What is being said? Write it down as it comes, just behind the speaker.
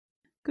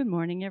Good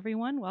morning,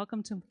 everyone.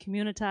 Welcome to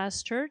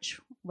Communitas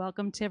Church.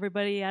 Welcome to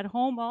everybody at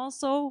home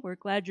also. We're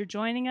glad you're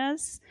joining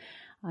us.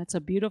 It's a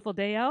beautiful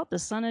day out. The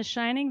sun is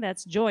shining.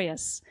 That's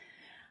joyous.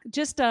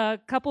 Just a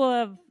couple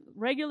of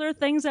regular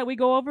things that we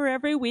go over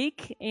every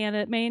week, and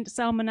it may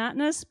sound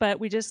monotonous, but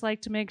we just like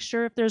to make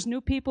sure if there's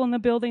new people in the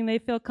building, they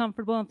feel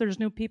comfortable. If there's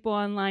new people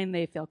online,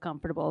 they feel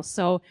comfortable.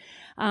 So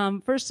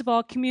first of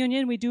all,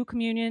 communion. We do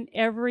communion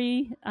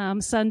every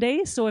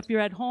Sunday. So if you're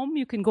at home,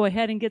 you can go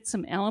ahead and get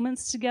some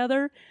elements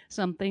together,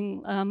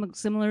 something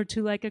similar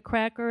to like a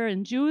cracker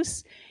and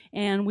juice,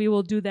 and we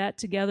will do that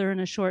together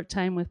in a short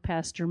time with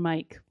Pastor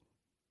Mike.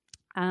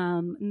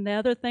 And the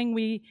other thing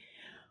we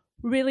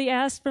really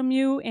ask from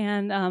you,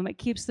 and it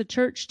keeps the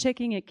church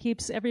ticking, it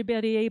keeps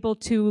everybody able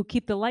to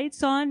keep the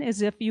lights on,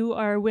 is if you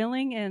are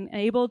willing and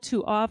able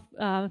to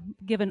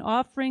give an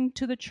offering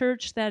to the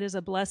church. That is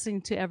a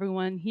blessing to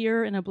everyone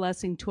here and a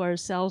blessing to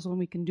ourselves when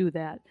we can do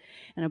that,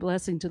 and a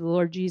blessing to the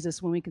Lord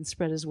Jesus when we can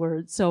spread his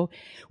word. So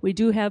we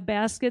do have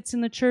baskets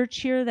in the church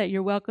here that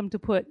you're welcome to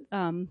put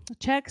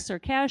checks or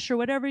cash or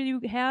whatever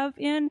you have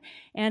in,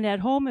 and at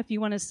home if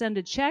you want to send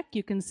a check,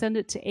 you can send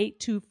it to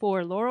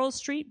 824 Laurel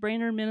Street,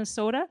 Brainerd,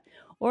 Minnesota,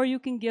 or you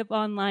can give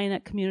online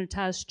at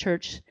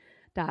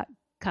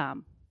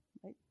communitaschurch.com.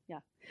 Right? Yeah.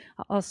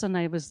 All of a sudden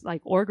I was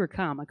like org or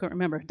com. I couldn't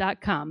remember.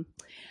 .com.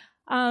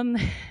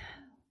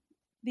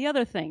 The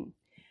other thing,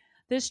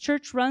 this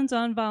church runs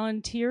on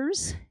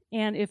volunteers,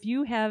 and if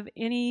you have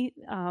any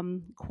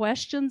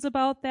questions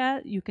about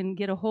that, you can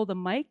get a hold of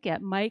Mike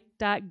at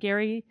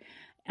mike.gary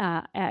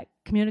at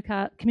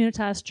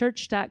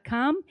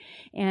communitaschurch.com,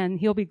 and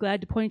he'll be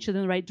glad to point you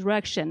in the right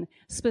direction.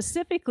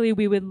 Specifically,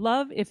 we would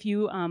love if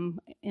you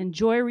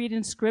enjoy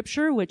reading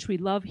scripture, which we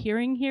love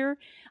hearing here.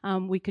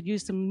 We could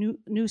use some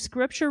new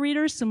scripture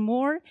readers, some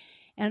more.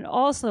 And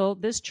also,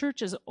 this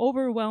church is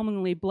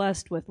overwhelmingly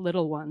blessed with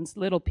little ones,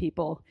 little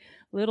people,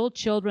 little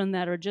children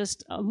that are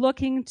just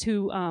looking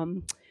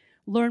to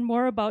learn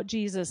more about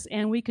Jesus,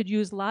 and we could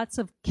use lots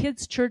of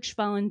kids' church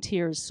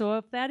volunteers. So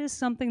if that is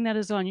something that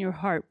is on your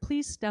heart,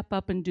 please step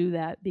up and do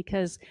that,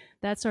 because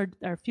that's our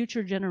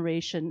future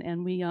generation,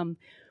 and we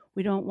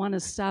don't want to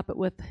stop it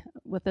with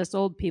us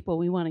old people.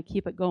 We want to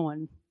keep it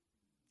going.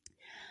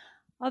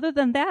 Other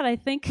than that, I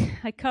think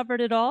I covered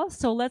it all,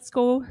 so let's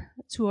go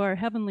to our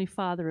Heavenly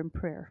Father in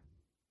prayer.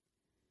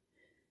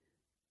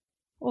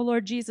 Oh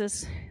Lord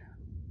Jesus,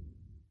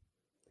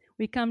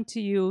 we come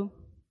to you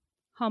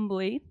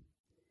humbly,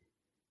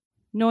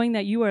 knowing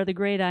that you are the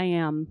great I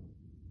am,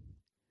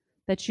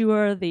 that you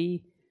are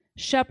the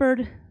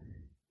shepherd,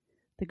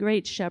 the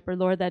great shepherd,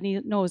 Lord, that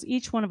knows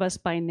each one of us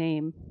by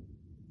name.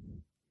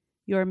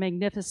 You are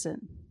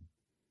magnificent.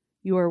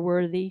 You are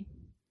worthy.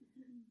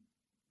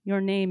 Your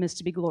name is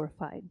to be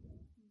glorified.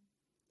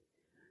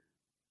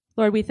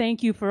 Lord, we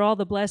thank you for all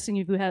the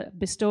blessings you have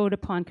bestowed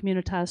upon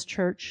Communitas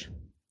Church,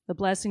 the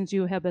blessings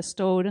you have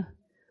bestowed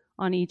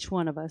on each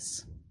one of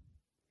us.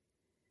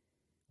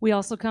 We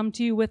also come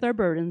to you with our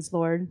burdens,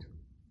 Lord,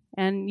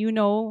 and you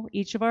know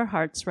each of our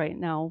hearts right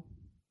now.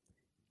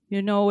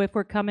 You know if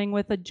we're coming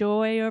with a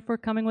joy or if we're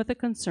coming with a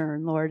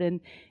concern, Lord,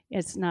 and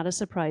it's not a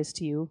surprise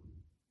to you.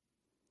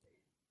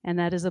 And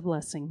that is a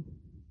blessing.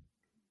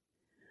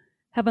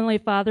 Heavenly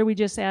Father, we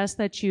just ask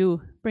that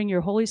you bring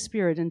your Holy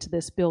Spirit into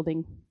this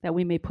building, that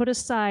we may put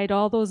aside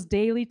all those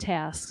daily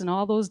tasks and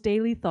all those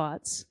daily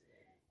thoughts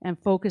and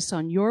focus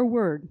on your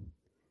word.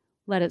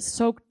 Let it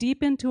soak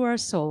deep into our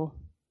soul.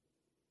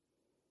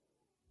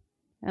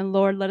 And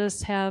Lord, let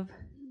us have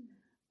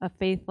a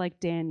faith like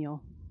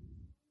Daniel,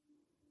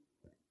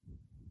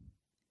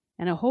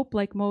 and a hope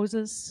like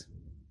Moses,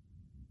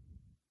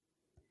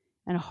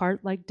 and a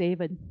heart like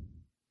David.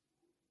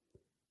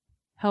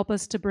 Help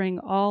us to bring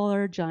all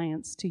our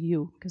giants to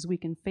you, because we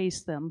can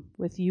face them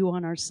with you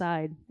on our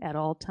side at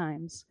all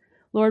times.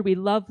 Lord, we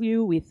love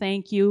you, we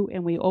thank you,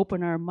 and we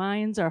open our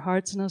minds, our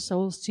hearts, and our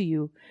souls to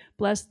you.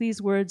 Bless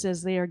these words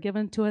as they are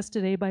given to us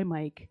today by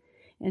Mike.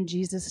 In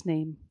Jesus'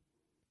 name,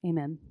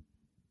 amen.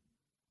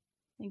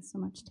 Thanks so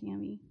much,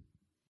 Tammy.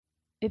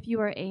 If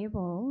you are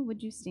able,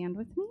 would you stand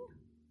with me?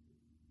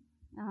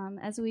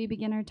 As we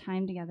begin our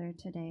time together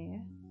today,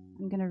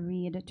 I'm going to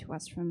read to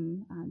us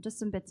from just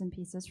some bits and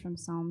pieces from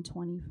Psalm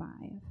 25,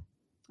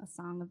 a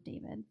song of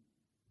David.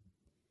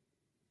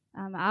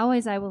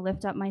 Always I will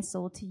lift up my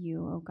soul to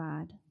you, O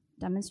God.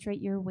 Demonstrate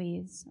your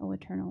ways, O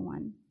Eternal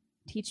One.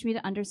 Teach me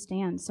to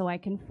understand so I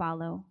can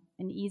follow,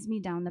 and ease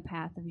me down the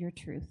path of your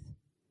truth.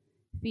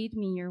 Feed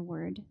me your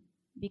word,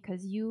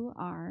 because you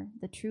are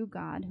the true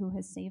God who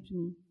has saved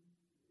me,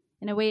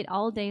 and I wait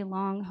all day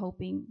long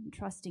hoping and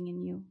trusting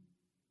in you.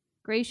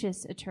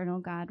 Gracious, eternal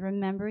God,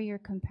 remember your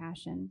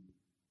compassion,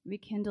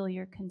 rekindle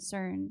your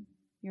concern,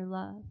 your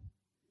love,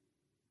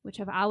 which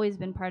have always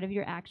been part of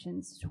your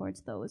actions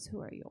towards those who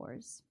are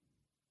yours.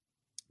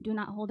 Do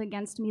not hold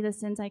against me the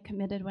sins I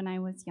committed when I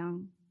was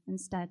young.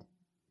 Instead,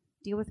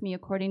 deal with me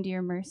according to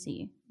your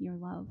mercy, your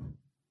love.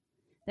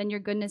 Then your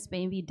goodness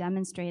may be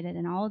demonstrated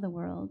in all the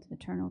world,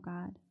 eternal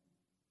God.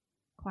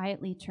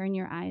 Quietly turn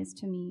your eyes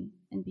to me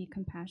and be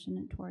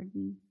compassionate toward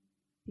me,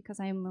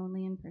 because I am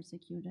lonely and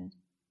persecuted.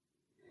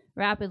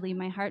 Rapidly,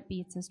 my heart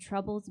beats as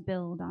troubles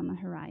build on the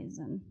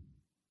horizon.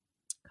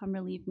 Come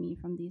relieve me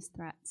from these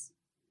threats.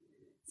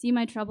 See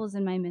my troubles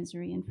and my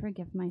misery and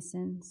forgive my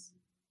sins.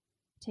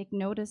 Take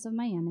notice of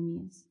my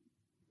enemies.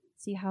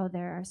 See how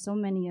there are so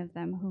many of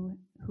them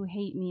who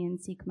hate me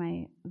and seek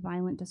my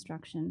violent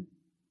destruction.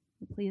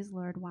 Please,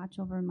 Lord, watch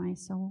over my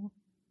soul.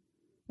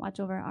 Watch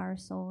over our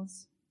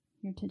souls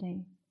here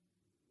today.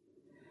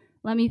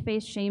 Let me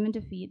face shame and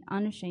defeat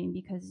unashamed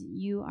because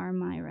you are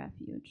my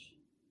refuge.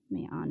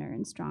 May honor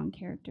and strong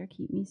character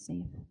keep me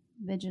safe.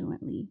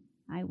 Vigilantly,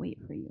 I wait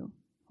for you,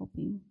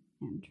 hoping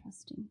and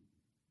trusting.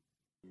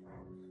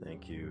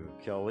 Thank you,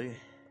 Kelly.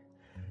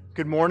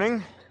 Good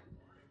morning.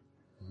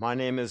 My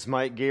name is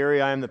Mike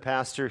Gary. I am the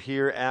pastor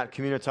here at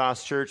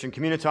Communitas Church. And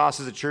Communitas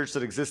is a church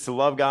that exists to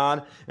love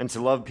God and to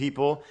love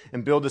people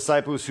and build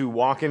disciples who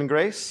walk in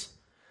grace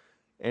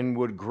and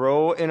would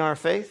grow in our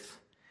faith.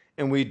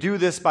 And we do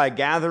this by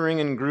gathering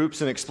in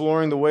groups and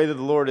exploring the way that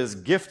the Lord has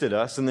gifted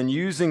us and then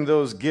using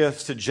those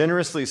gifts to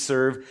generously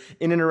serve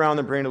in and around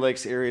the Brainerd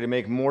Lakes area to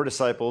make more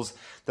disciples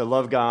that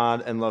love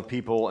God and love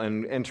people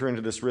and enter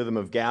into this rhythm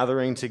of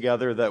gathering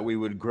together, that we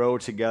would grow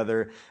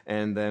together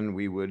and then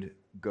we would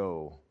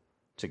go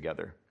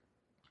together.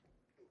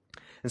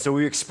 And so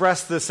we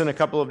express this in a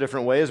couple of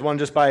different ways. One,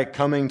 just by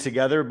coming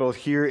together, both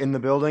here in the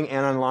building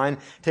and online,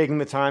 taking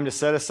the time to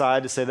set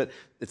aside to say that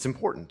it's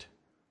important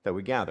that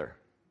we gather.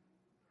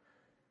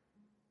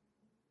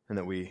 And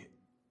that we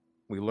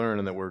learn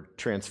and that we're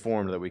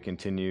transformed, that we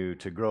continue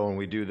to grow. And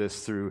we do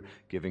this through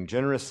giving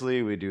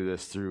generously. We do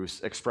this through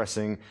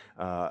expressing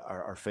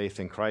our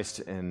faith in Christ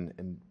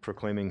and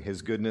proclaiming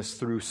His goodness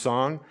through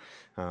song.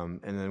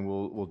 And then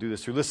we'll do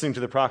this through listening to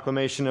the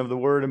proclamation of the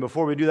Word. And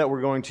before we do that,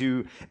 we're going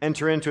to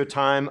enter into a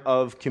time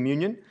of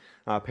communion.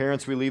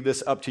 Parents, we leave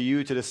this up to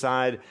you to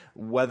decide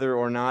whether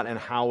or not and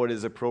how it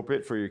is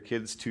appropriate for your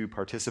kids to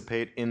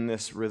participate in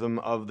this rhythm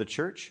of the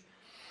church.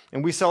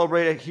 And we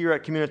celebrate here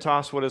at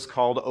Communitas what is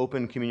called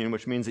open communion,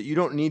 which means that you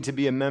don't need to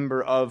be a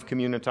member of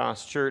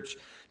Communitas Church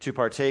to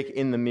partake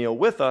in the meal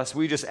with us.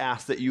 We just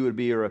ask that you would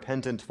be a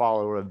repentant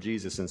follower of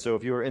Jesus. And so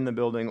if you are in the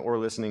building or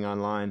listening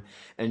online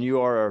and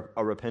you are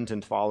a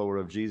repentant follower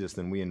of Jesus,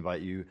 then we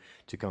invite you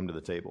to come to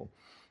the table.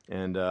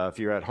 And if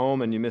you're at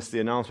home and you missed the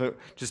announcement,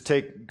 just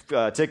take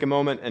a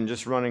moment and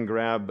just run and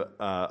grab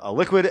a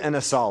liquid and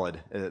a solid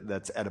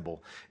that's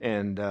edible.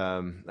 And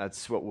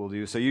that's what we'll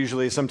do. So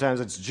usually, sometimes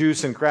it's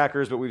juice and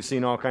crackers, but we've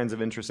seen all kinds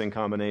of interesting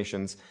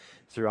combinations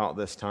throughout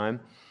this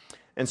time.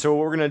 And so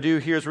what we're going to do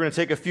here is we're going to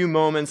take a few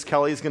moments.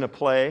 Kelly's going to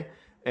play,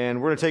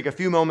 and we're going to take a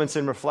few moments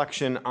in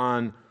reflection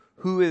on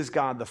who is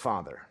God the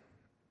Father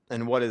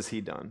and what has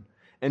He done,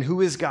 and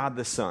who is God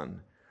the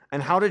Son.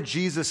 And how did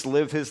Jesus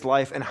live His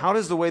life? And how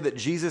does the way that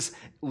Jesus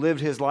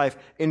lived His life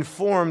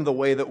inform the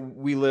way that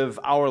we live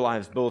our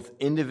lives, both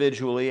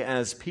individually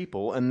as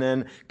people and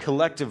then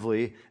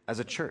collectively as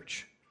a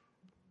church?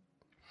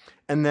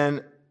 And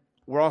then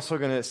we're also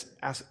going to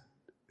ask,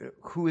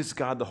 who is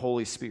God the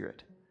Holy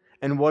Spirit?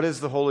 And what is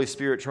the Holy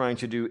Spirit trying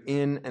to do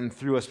in and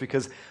through us?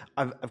 Because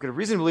I've got a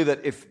reason to believe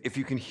that if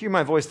you can hear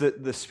my voice,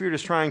 that the Spirit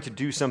is trying to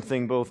do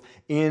something both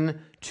in,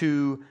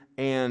 to,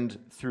 and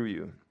through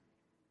you.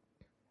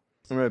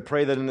 I'm going to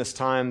pray that in this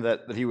time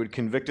that He would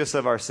convict us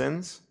of our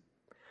sins,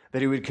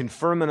 that He would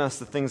confirm in us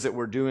the things that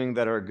we're doing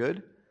that are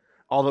good,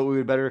 all that we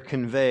would better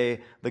convey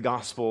the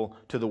gospel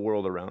to the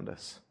world around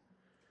us.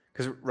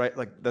 Because, right,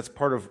 like that's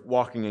part of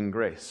walking in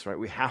grace, right?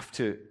 We have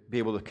to be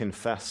able to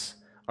confess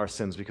our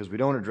sins because we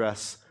don't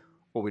address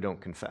what we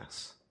don't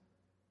confess.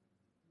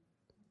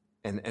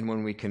 And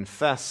when we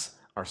confess,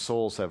 our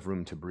souls have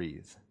room to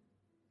breathe.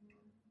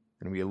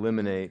 And we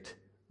eliminate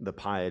the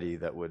piety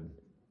that would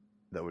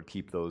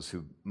keep those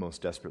who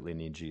most desperately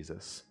need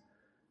Jesus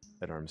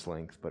at arm's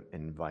length, but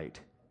invite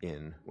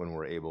in when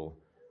we're able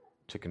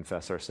to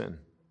confess our sin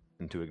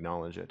and to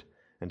acknowledge it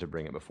and to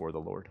bring it before the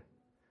Lord.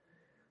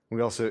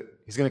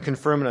 He's going to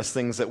confirm in us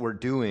things that we're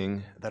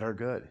doing that are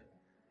good.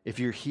 If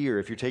you're here,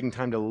 if you're taking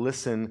time to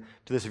listen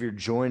to this, if you're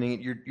joining it,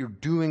 you're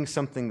doing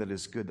something that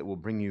is good that will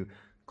bring you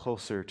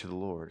closer to the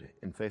Lord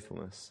in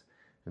faithfulness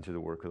and through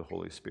the work of the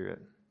Holy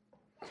Spirit.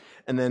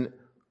 And then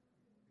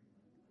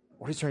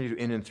what He's trying to do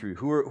in and through.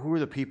 Who are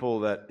the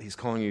people that He's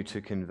calling you to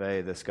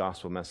convey this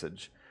gospel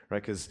message,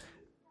 right? Because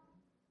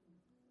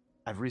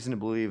I have reason to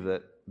believe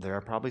that there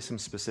are probably some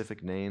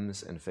specific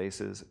names and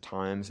faces,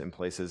 times and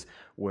places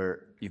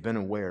where you've been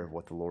aware of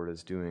what the Lord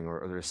is doing,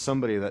 or there's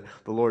somebody that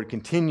the Lord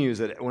continues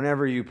that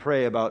whenever you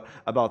pray about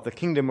the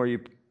kingdom, or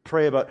you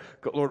pray about,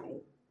 Lord,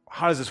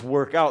 how does this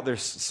work out?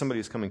 There's somebody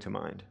who's coming to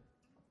mind.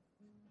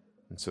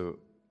 And so,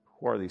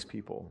 who are these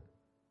people?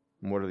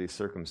 And what are these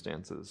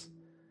circumstances?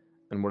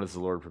 And what is the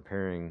Lord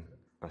preparing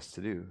us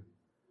to do?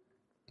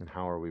 And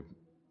how are we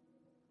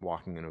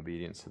walking in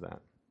obedience to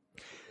that?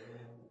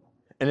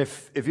 And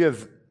if you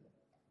have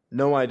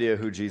no idea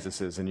who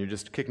Jesus is and you're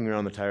just kicking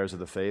around the tires of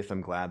the faith,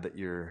 I'm glad that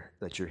you're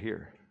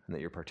here and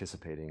that you're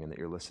participating and that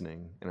you're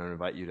listening. And I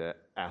invite you to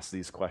ask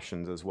these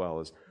questions as well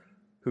as,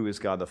 who is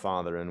God the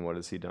Father and what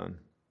has He done?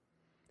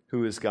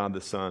 Who is God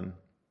the Son?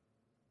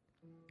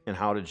 And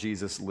how did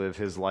Jesus live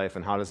his life,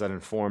 and how does that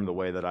inform the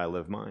way that I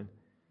live mine?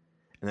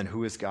 And then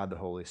who is God the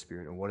Holy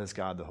Spirit, and what is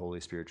God the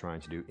Holy Spirit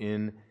trying to do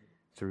in,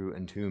 through,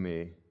 and to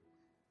me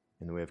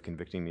in the way of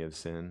convicting me of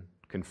sin,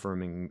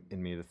 confirming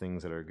in me the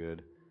things that are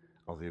good,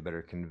 although you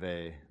better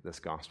convey this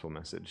gospel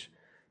message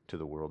to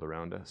the world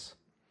around us.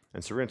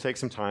 And so we're going to take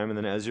some time, and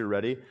then as you're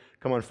ready,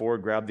 come on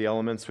forward, grab the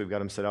elements. We've got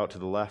them set out to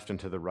the left and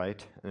to the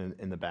right, and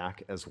in the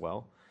back as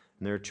well.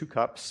 And there are 2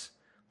 cups.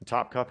 The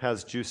top cup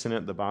has juice in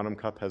it. The bottom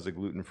cup has a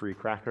gluten-free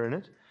cracker in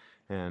it.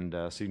 And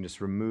so you can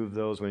just remove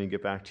those when you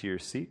get back to your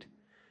seat.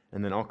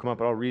 And then I'll come up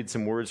and I'll read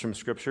some words from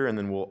Scripture, and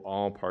then we'll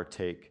all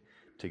partake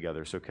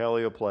together. So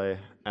Kelly will play.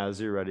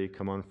 As you're ready,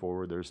 come on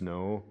forward.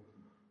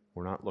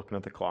 We're not looking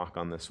at the clock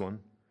on this one.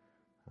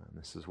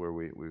 This is where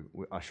we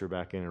usher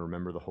back in and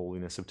remember the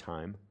holiness of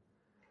time.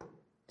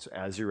 So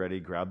as you're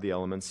ready, grab the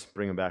elements,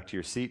 bring them back to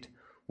your seat.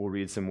 We'll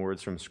read some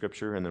words from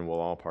Scripture, and then we'll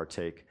all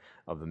partake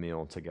of the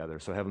meal together.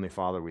 So Heavenly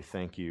Father, we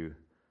thank you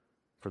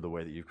for the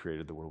way that you've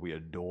created the world. We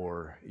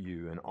adore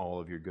you and all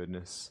of your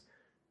goodness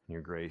and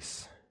your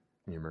grace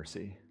and your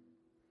mercy.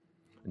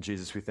 And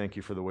Jesus, we thank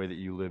you for the way that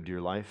you lived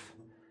your life,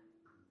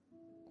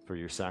 for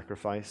your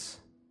sacrifice.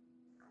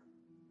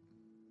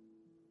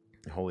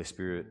 And Holy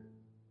Spirit,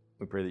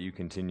 we pray that you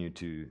continue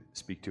to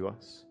speak to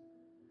us,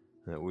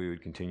 and that we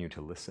would continue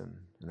to listen,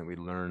 and that we'd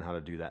learn how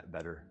to do that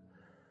better.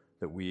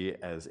 That we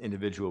as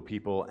individual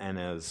people and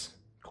as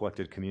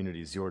collected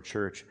communities, your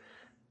church,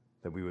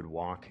 that we would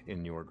walk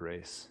in your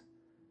grace,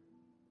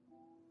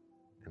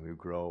 and we would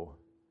grow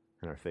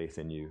in our faith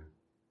in you,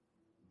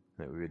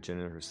 and that we would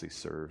generously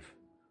serve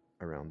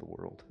around the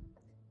world.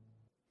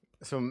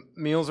 So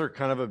meals are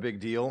kind of a big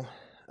deal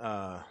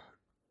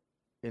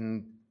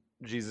in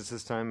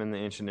Jesus' time in the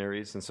ancient Near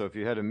East, and so if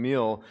you had a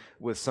meal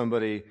with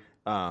somebody,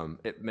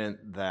 it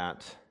meant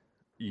that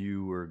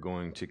you were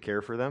going to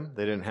care for them.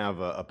 They didn't have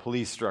a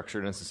police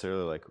structure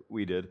necessarily like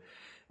we did,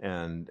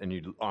 and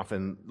you'd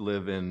often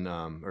live in,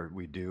 or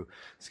we do,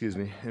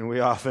 and we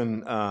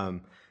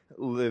often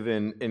live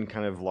in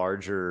kind of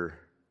larger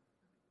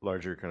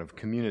kind of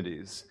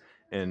communities,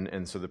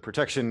 and so the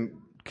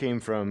protection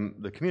came from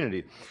the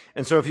community.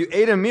 And so if you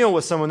ate a meal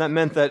with someone, that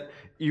meant that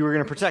you were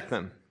going to protect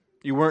them.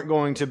 You weren't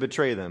going to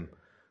betray them.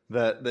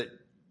 That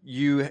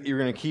you're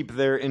going to keep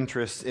their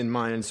interests in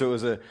mind. And so it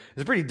was a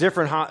pretty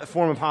different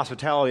form of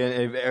hospitality,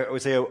 and I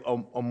would say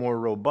a more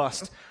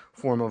robust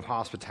form of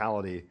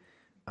hospitality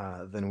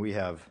than we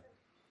have.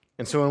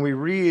 And so when we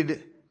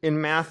read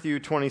in Matthew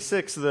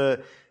 26,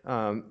 the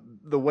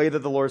way that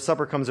the Lord's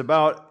Supper comes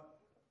about,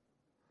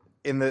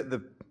 in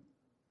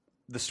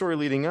the story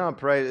leading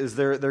up, right, is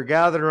they're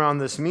gathered around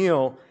this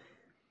meal,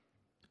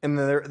 and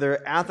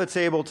they're at the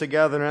table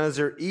together, and as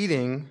they're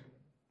eating,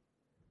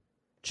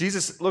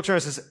 Jesus looks around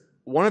and says,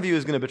 one of you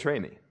is going to betray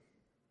me,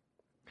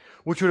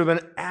 which would have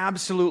been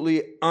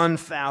absolutely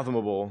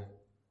unfathomable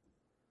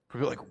for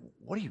people like,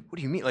 what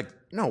do you mean? Like,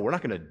 no, we're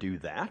not going to do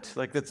that.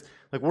 Like, that's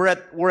like we're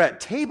at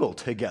table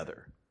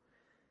together.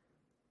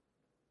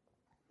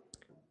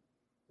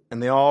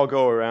 And they all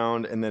go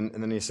around, and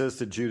then he says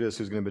to Judas,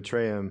 who's going to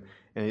betray him,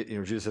 and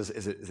Judas says,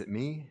 "Is it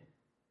me?"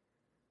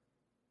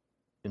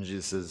 And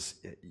Jesus says,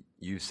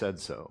 "You said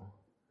so.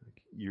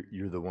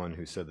 You're the one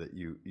who said that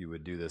you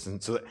would do this."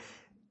 And so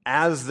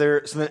as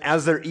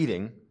they're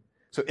eating,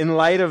 so in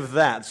light of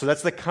that, so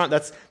that's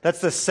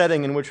the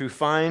setting in which we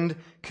find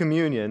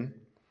communion.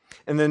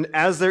 And then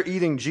as they're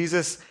eating,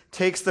 Jesus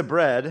takes the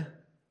bread,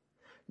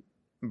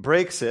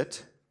 breaks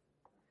it,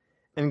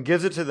 and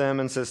gives it to them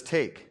and says,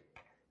 "Take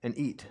and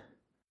eat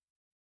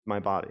my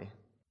body."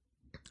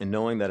 And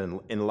knowing that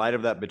in light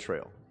of that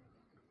betrayal,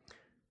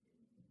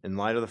 in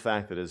light of the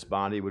fact that his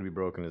body would be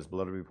broken, his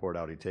blood would be poured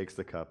out, he takes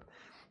the cup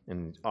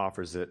and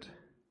offers it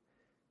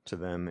to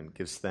them and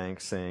gives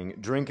thanks, saying,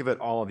 "Drink of it,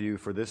 all of you,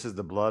 for this is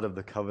the blood of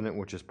the covenant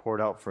which is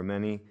poured out for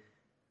many."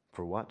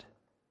 For what?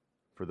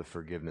 For the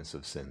forgiveness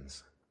of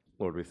sins.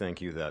 Lord, we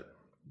thank you that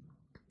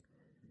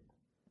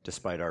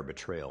despite our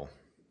betrayal,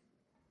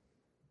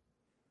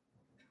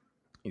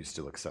 you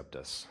still accept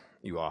us.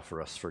 You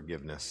offer us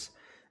forgiveness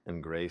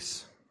and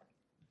grace.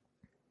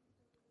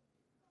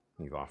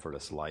 You've offered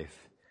us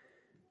life.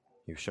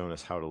 You've shown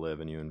us how to live,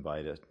 and you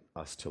invite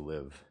us to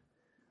live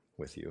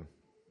with you.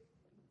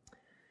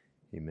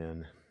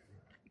 Amen.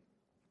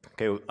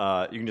 Okay,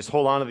 you can just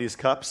hold on to these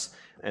cups,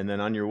 and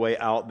then on your way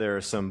out, there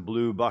are some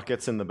blue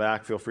buckets in the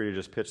back. Feel free to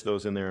just pitch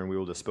those in there, and we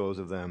will dispose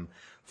of them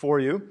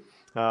for you.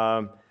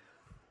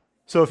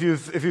 So if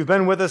you've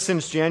been with us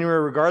since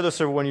January, regardless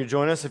of when you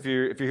join us, if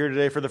you're here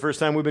today for the first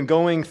time, we've been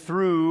going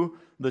through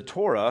the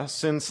Torah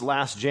since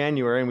last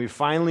January, and we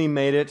finally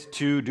made it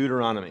to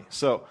Deuteronomy.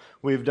 So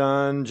we've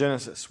done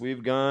Genesis,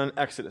 we've done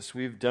Exodus,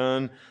 we've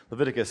done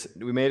Leviticus,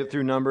 we made it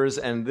through Numbers,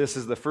 and this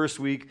is the first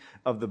week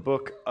of the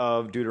book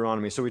of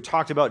Deuteronomy. So we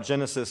talked about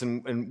Genesis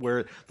and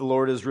where the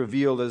Lord is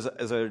revealed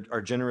as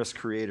our generous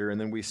creator, and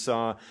then we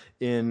saw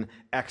in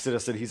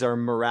Exodus that he's our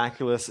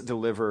miraculous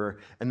deliverer,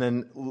 and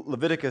then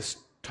Leviticus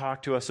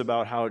talk to us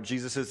about how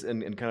Jesus is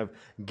and kind of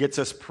gets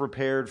us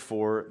prepared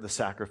for the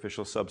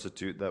sacrificial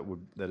substitute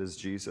that is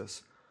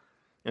Jesus.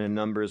 And in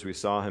Numbers, we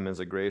saw him as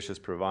a gracious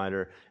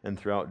provider. And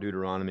throughout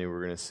Deuteronomy,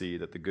 we're going to see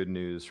that the good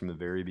news from the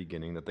very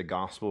beginning, that the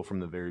gospel from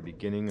the very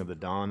beginning of the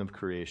dawn of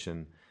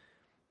creation,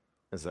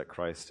 is that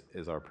Christ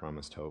is our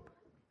promised hope.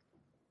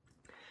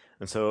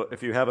 And so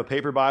if you have a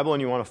paper Bible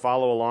and you want to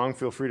follow along,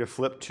 feel free to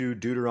flip to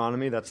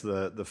Deuteronomy. That's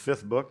the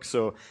fifth book.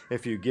 So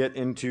if you get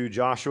into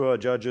Joshua,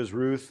 Judges,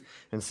 Ruth,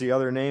 and see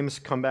other names,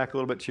 come back a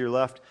little bit to your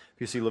left.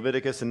 If you see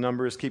Leviticus and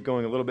Numbers, keep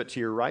going a little bit to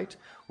your right.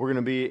 We're going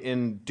to be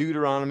in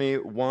Deuteronomy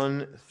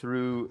 1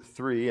 through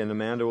 3, and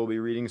Amanda will be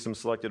reading some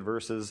selected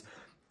verses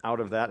out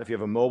of that. If you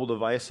have a mobile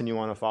device and you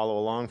want to follow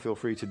along, feel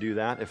free to do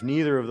that. If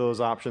neither of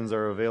those options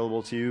are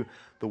available to you,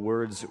 the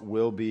words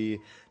will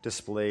be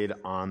displayed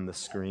on the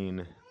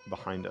screen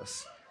behind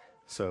us.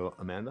 So,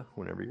 Amanda,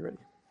 whenever you're ready.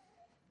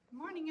 Good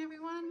morning,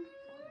 everyone.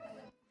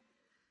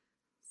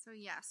 So,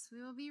 yes,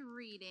 we will be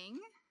reading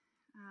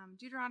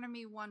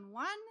Deuteronomy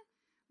 1:1,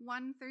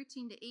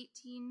 1:13 to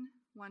 18,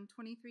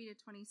 1:23 to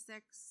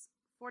 26,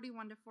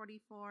 41 to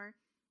 44,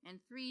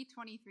 and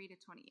 3:23 to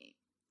 28.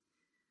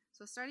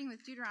 So, starting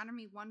with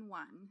Deuteronomy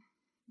 1:1.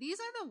 These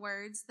are the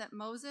words that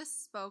Moses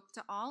spoke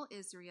to all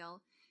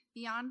Israel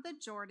beyond the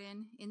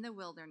Jordan in the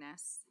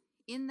wilderness,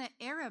 in the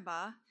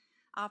Arabah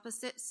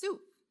opposite Suph,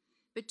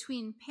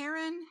 between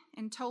Paran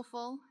and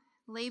Tophel,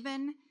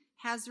 Laban,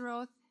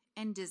 Hazeroth,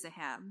 and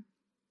Dizahab.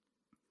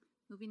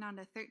 Moving on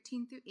to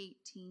 13 through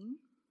 18.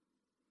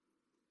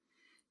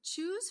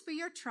 Choose for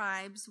your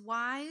tribes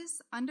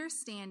wise,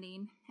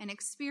 understanding, and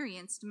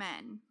experienced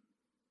men,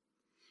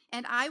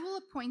 and I will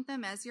appoint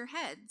them as your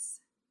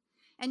heads.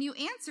 And you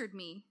answered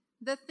me,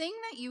 the thing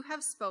that you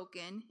have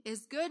spoken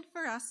is good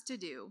for us to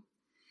do.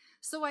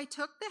 So I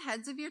took the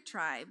heads of your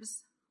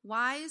tribes,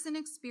 wise and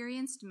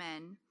experienced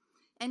men,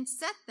 and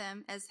set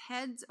them as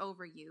heads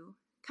over you,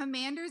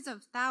 commanders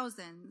of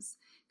thousands,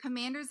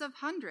 commanders of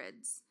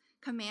hundreds,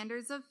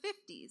 commanders of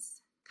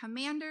 50s,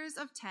 commanders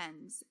of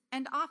 10s,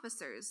 and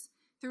officers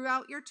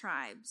throughout your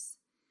tribes.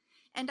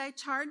 And I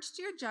charged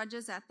your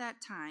judges at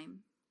that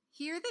time,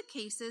 hear the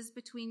cases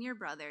between your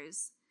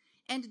brothers,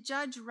 and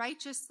judge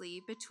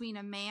righteously between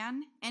a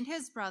man and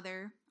his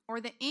brother,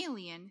 or the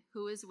alien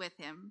who is with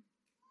him.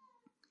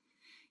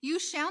 You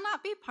shall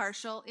not be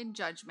partial in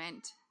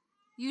judgment.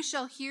 You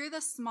shall hear the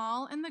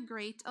small and the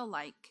great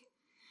alike.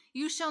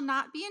 You shall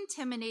not be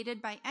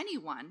intimidated by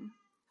anyone,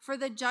 for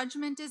the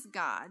judgment is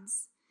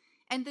God's.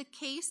 And the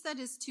case that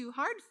is too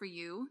hard for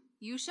you,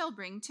 you shall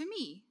bring to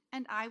me,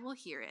 and I will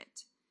hear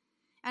it.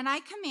 And I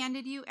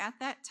commanded you at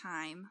that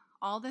time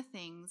all the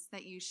things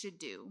that you should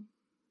do.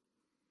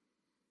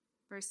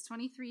 Verse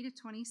 23 to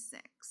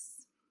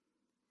 26.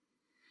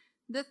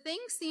 The thing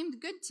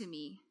seemed good to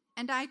me,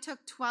 and I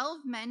took 12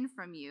 men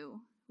from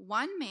you,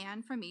 1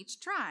 man from each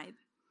tribe.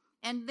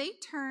 And they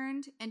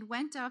turned and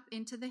went up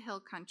into the hill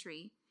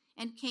country,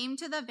 and came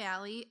to the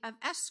valley of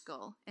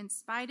Eshcol, and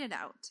spied it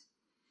out.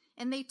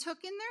 And they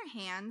took in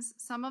their hands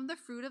some of the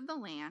fruit of the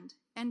land,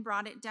 and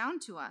brought it down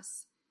to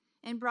us,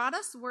 and brought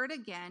us word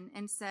again,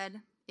 and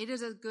said, it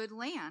is a good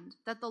land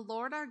that the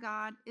Lord our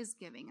God is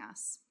giving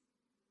us.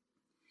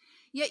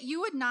 Yet you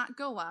would not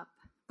go up,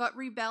 but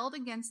rebelled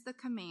against the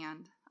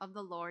command of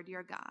the Lord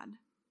your God.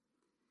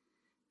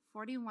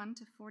 41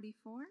 to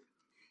 44.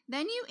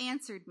 Then you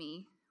answered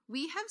me,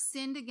 we have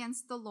sinned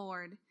against the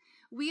Lord.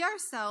 We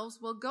ourselves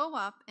will go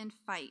up and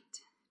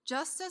fight,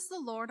 just as the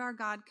Lord our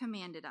God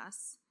commanded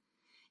us.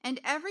 And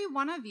every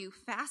one of you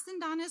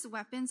fastened on his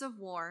weapons of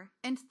war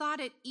and thought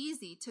it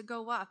easy to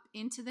go up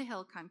into the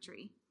hill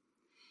country.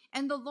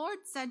 And the Lord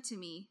said to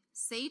me,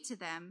 say to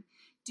them,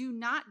 do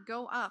not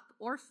go up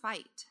or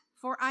fight,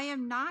 for I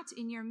am not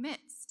in your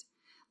midst,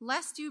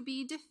 lest you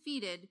be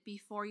defeated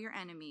before your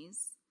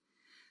enemies.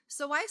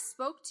 So I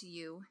spoke to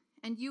you,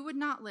 and you would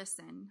not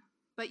listen.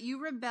 But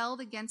you rebelled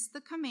against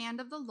the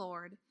command of the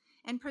Lord,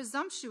 and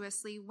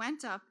presumptuously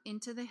went up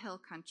into the hill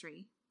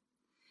country.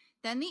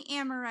 Then the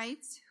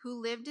Amorites, who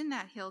lived in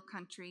that hill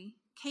country,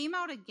 came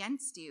out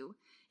against you,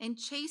 and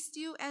chased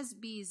you as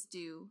bees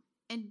do,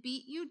 and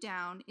beat you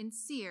down in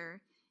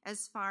Seir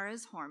as far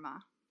as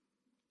Hormah.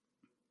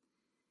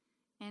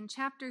 And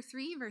chapter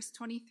 3, verse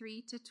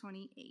 23 to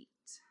 28.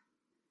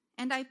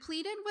 And I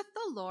pleaded with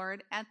the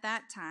Lord at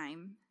that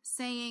time,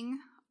 saying,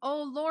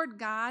 O Lord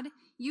God,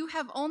 you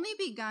have only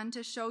begun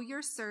to show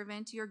your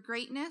servant your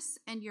greatness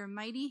and your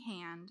mighty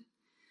hand.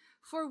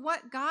 For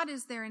what God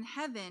is there in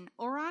heaven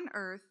or on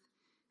earth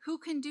who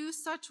can do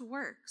such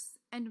works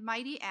and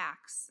mighty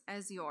acts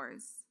as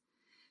yours?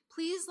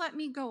 Please let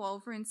me go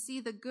over and see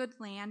the good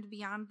land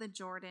beyond the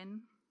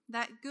Jordan,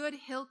 that good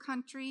hill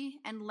country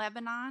and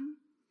Lebanon.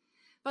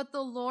 But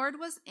the Lord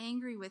was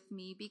angry with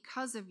me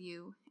because of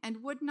you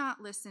and would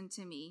not listen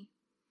to me.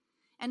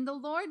 And the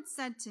Lord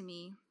said to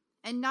me,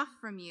 enough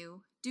from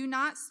you. Do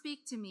not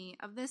speak to me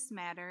of this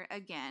matter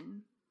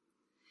again.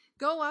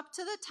 Go up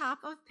to the top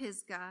of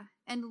Pisgah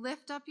and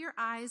lift up your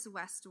eyes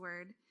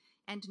westward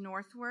and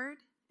northward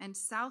and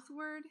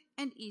southward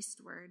and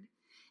eastward,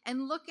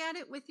 and look at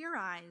it with your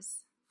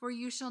eyes, for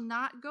you shall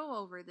not go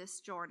over this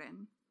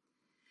Jordan.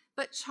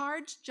 But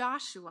charge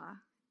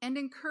Joshua and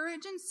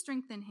encourage and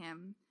strengthen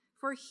him,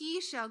 For he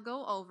shall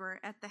go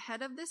over at the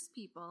head of this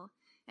people,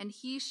 and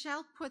he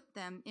shall put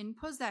them in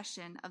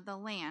possession of the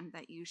land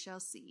that you shall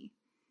see.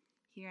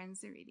 Here ends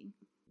the reading.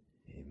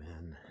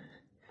 Amen.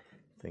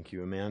 Thank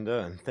you, Amanda,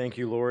 and thank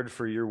you, Lord,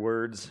 for your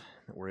words,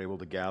 that we're able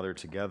to gather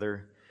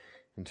together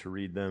and to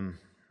read them.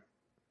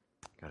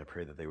 God, I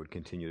pray that they would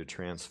continue to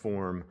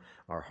transform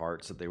our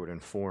hearts, that they would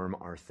inform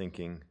our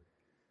thinking,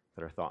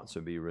 that our thoughts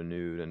would be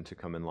renewed and to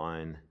come in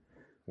line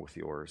with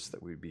yours,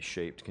 that we'd be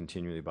shaped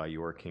continually by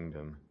your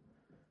kingdom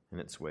and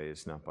its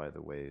ways, not by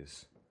the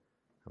ways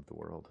of the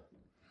world.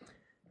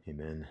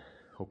 Amen.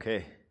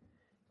 Okay,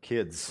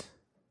 kids,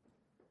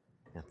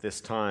 at this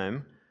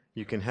time,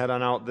 you can head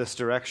on out this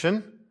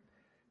direction.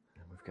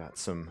 We've got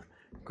some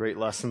great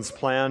lessons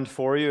planned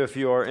for you if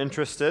you are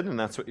interested, and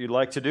that's what you'd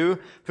like to do.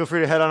 Feel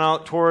free to head on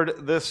out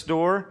toward this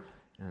door,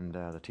 and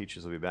the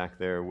teachers will be back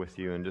there with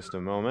you in just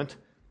a moment.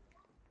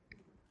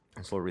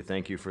 And so, Lord, we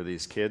thank you for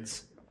these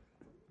kids.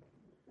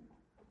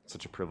 It's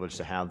such a privilege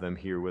to have them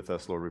here with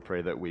us. Lord, we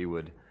pray that we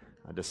would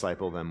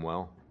disciple them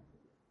well,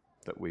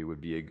 that we would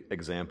be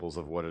examples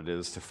of what it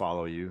is to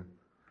follow you,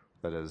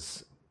 that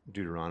as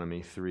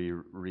Deuteronomy 3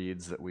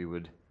 reads, that we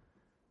would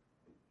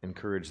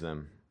encourage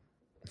them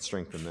and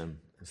strengthen them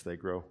as they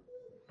grow.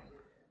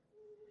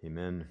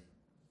 Amen.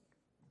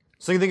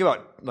 So you can think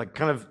about like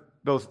kind of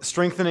both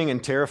strengthening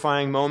and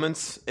terrifying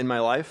moments in my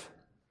life.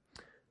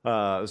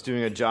 I was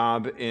doing a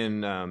job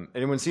in,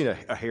 anyone seen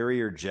a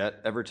Harrier jet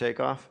ever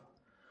take off?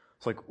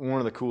 It's like one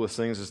of the coolest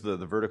things is the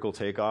vertical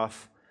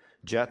takeoff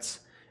jets.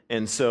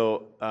 And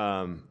so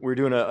we were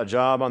doing a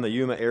job on the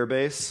Yuma Air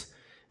Base,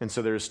 and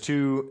so there's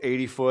two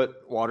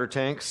 80-foot water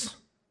tanks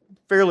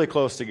fairly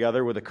close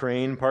together with a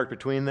crane parked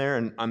between there,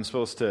 and I'm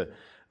supposed to,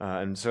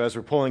 and so as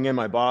we're pulling in,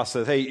 my boss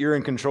says, "Hey, you're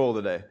in control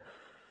today."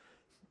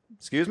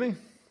 Excuse me?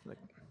 Like,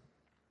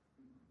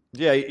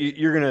 yeah,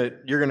 you're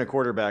gonna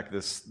quarterback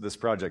this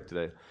project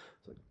today.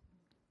 Like,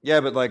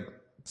 yeah, but like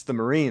it's the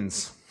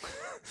Marines,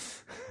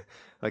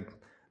 like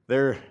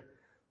they're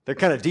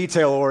kind of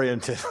detail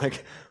oriented.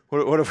 Like,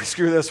 what if we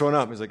screw this one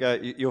up? He's like,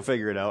 you'll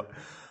figure it out.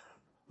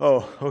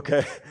 Oh,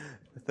 okay,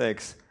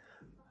 thanks.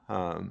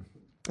 I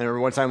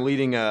remember one time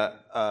leading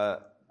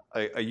a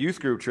youth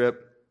group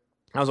trip.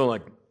 I was only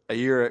like a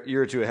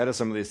year or two ahead of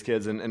some of these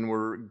kids, and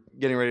we're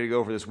getting ready to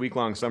go for this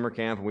week-long summer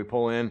camp, and we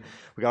pull in.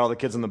 We got all the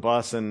kids on the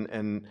bus,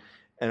 and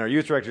our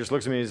youth director just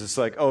looks at me and he's just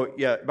like, "Oh,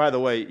 yeah, by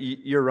the way,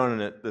 you're running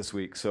it this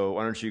week, so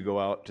why don't you go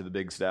out to the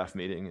big staff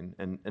meeting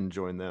and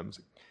join them?"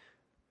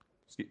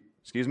 Like,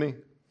 excuse me?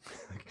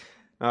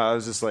 I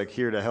was just like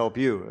here to help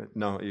you.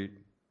 No,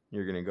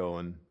 you're going to go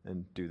and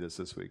do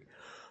this week.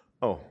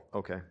 Oh,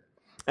 okay.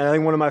 And I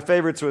think one of my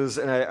favorites was,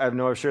 and I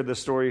know I've shared this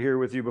story here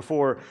with you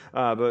before,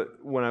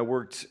 but when I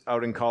worked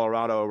out in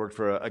Colorado, I worked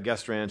for a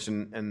guest ranch,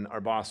 and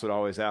our boss would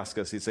always ask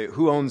us, he'd say,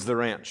 "Who owns the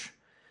ranch?"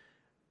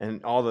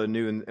 And all the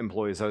new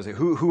employees, I would say,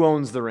 who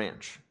owns the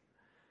ranch?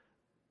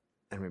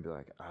 And we'd be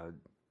like,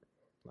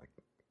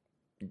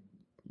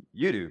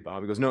 you do,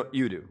 Bob. He goes, "No,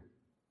 you do.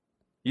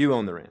 You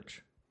own the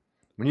ranch.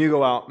 When you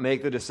go out,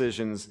 make the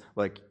decisions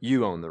like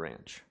you own the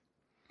ranch."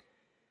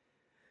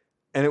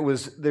 And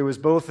there was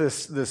both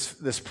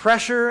this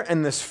pressure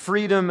and this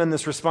freedom and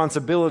this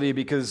responsibility,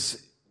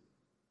 because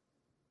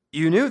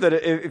you knew that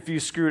if you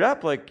screwed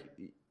up, like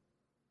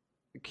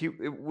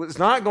it was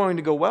not going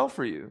to go well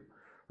for you,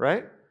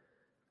 right?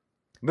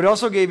 But it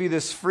also gave you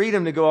this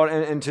freedom to go out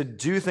and to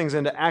do things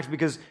and to act,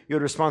 because you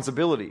had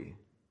responsibility.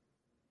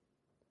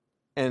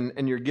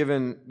 And you're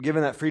given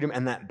that freedom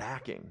and that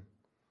backing.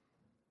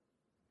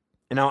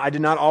 And now, I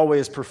did not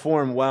always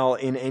perform well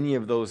in any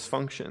of those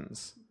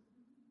functions,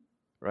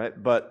 right?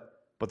 But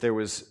there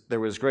was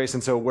grace.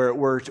 And so where it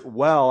worked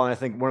well, and I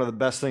think one of the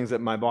best things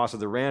that my boss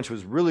at the ranch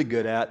was really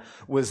good at,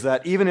 was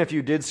that even if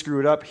you did screw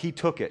it up, he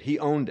took it. He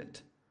owned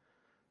it,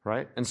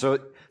 right? And so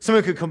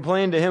someone could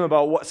complain to him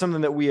about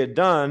something that we had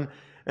done,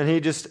 and he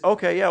just,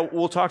 okay, yeah,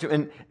 we'll talk to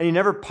him. And he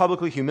never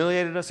publicly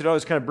humiliated us. He'd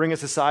always kind of bring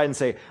us aside and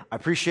say, "I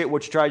appreciate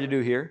what you tried to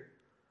do here.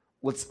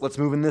 Let's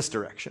move in this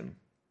direction."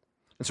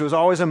 And so it was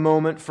always a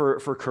moment for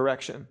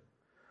correction.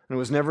 And it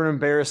was never an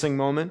embarrassing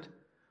moment.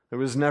 There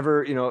was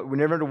never, we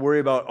never had to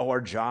worry about,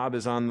 our job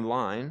is on the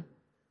line,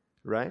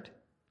 right?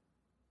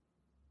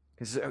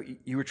 Because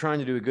you were trying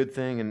to do a good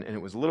thing, and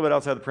it was a little bit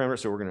outside the parameter,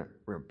 so we're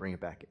gonna bring it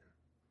back in.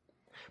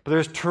 But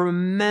there's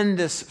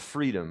tremendous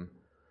freedom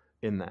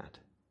in that,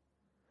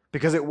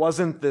 because it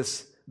wasn't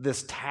this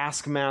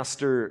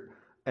taskmaster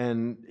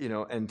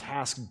and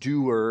task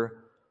doer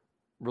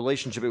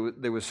relationship.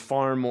 There was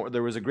far more.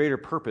 There was a greater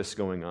purpose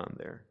going on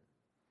there,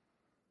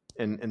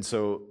 and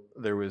so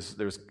there was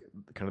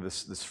kind of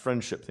this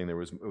friendship thing. It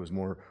was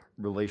more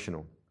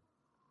relational.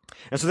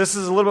 And so this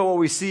is a little bit what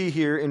we see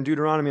here in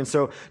Deuteronomy. And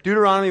so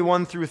Deuteronomy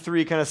 1 through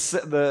 3 there's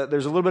a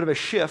little bit of a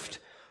shift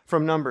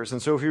from Numbers. And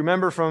so if you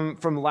remember from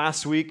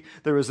last week,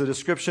 there was a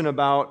description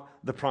about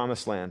the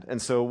promised land. And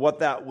so what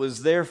that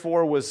was there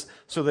for was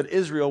so that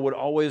Israel would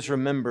always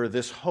remember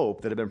this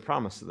hope that had been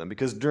promised to them.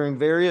 Because during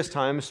various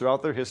times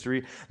throughout their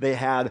history, they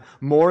had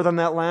more than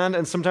that land,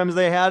 and sometimes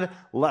they had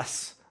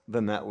less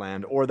than that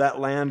land, or that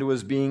land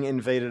was being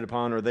invaded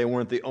upon, or they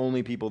weren't the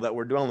only people that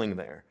were dwelling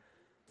there.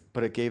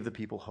 But it gave the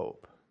people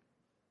hope.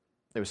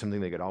 It was something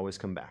they could always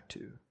come back to,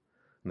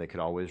 and they could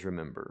always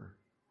remember.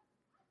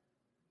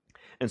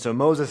 And so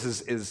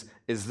Moses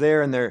is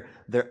there, and they're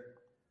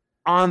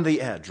on the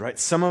edge, right?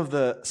 Some of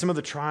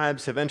the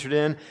tribes have entered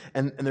in,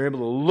 and they're able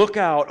to look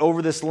out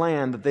over this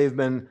land that they've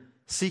been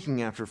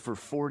seeking after for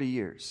 40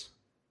 years.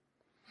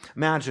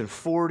 Imagine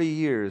 40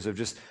 years of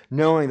just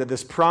knowing that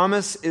this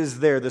promise is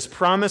there. This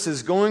promise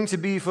is going to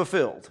be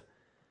fulfilled.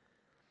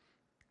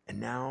 And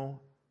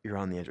now you're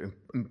on the edge.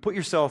 And put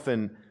yourself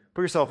in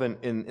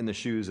the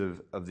shoes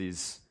of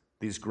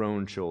these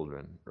grown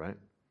children, right?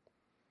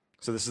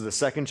 So this is the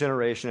second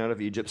generation out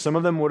of Egypt. Some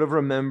of them would have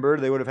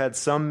remembered. They would have had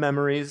some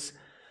memories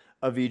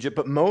of Egypt,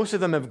 but most of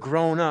them have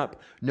grown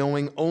up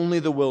knowing only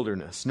the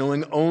wilderness,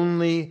 knowing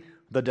only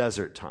the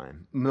desert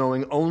time,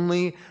 knowing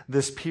only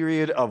this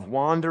period of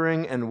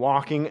wandering and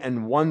walking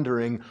and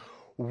wondering,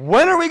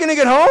 when are we going to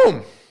get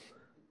home?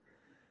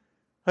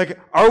 Like,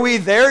 are we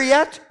there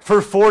yet?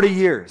 For 40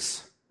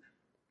 years.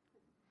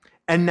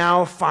 And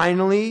now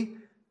finally,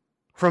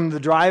 from the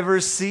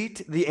driver's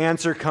seat, the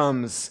answer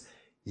comes,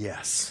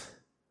 yes.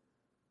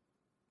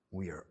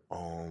 We are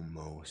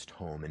almost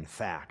home. In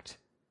fact,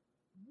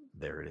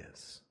 there it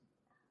is.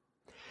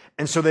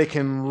 And so they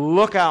can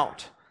look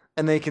out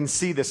and they can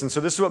see this. And so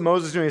this is what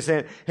Moses is doing. He's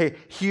saying, hey,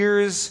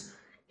 here's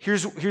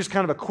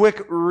kind of a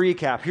quick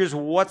recap. Here's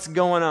what's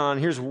going on.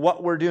 Here's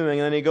what we're doing.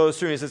 And then he goes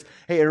through and he says,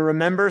 hey,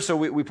 remember, so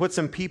we put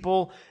some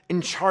people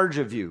in charge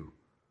of you.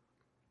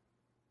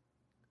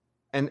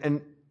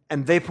 And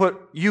they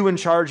put you in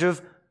charge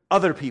of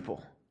other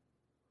people.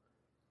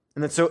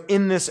 And then so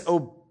in this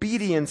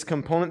obedience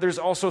component, there's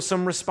also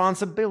some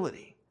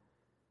responsibility.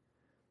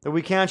 That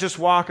we can't just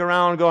walk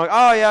around going,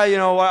 oh yeah, you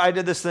know, I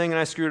did this thing and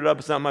I screwed it up.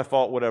 It's not my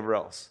fault, whatever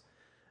else.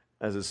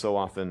 As is so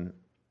often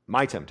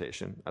my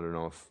temptation. I don't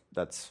know if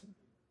that's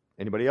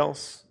anybody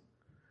else.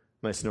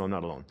 Nice to know I'm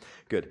not alone.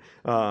 Good.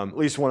 At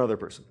least one other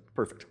person.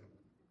 Perfect.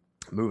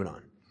 Moving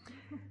on.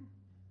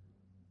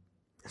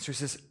 So he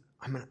says,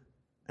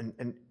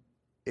 and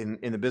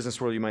in the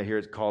business world, you might hear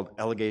it called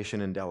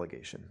elevation and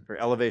delegation, or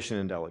elevation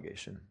and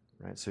delegation,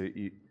 right? So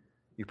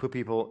you put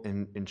people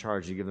in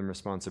charge, you give them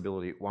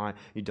responsibility. Why?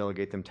 You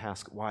delegate them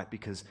tasks. Why?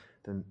 Because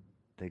then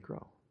they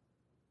grow.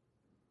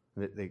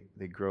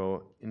 They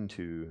grow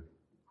into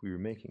who you're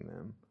making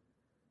them.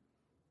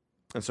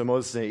 And so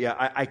Moses said,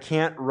 yeah, I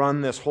can't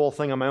run this whole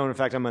thing on my own. In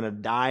fact, I'm going to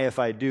die if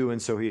I do.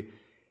 And so he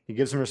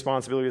gives some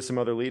responsibility to some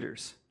other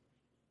leaders.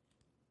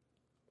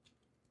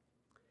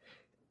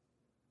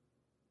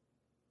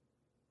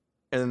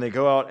 And then they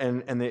go out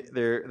and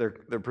they're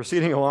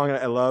proceeding along.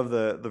 I love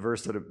the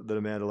verse that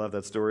Amanda loved,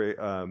 that story.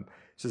 It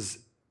says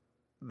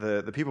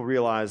the people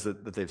realize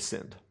that they've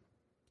sinned,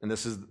 and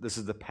this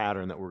is the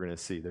pattern that we're going to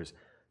see.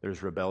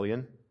 There's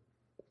rebellion,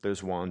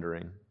 there's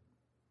wandering,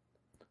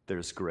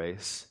 there's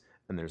grace,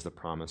 and there's the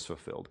promise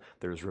fulfilled.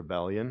 There's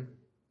rebellion,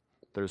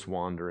 there's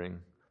wandering,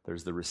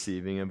 there's the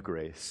receiving of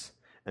grace,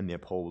 and the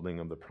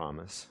upholding of the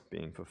promise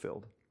being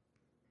fulfilled.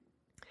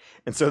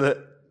 And so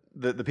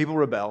the people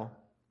rebel.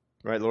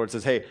 Right, the Lord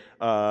says, hey,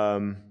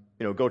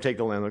 go take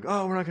the land. Like,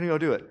 oh, we're not going to go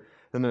do it.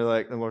 Then they're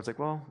like, the Lord's like,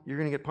 well, you're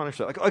going to get punished.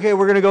 Like, okay,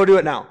 we're going to go do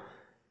it now.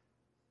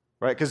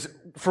 Right, because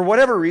for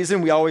whatever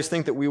reason, we always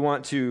think that we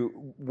want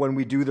to, when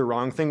we do the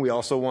wrong thing, we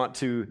also want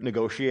to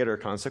negotiate our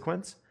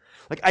consequence.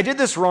 Like, I did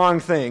this wrong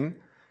thing,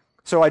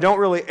 so I don't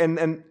really,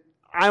 and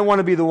I want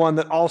to be the one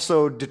that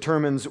also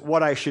determines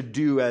what I should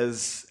do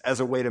as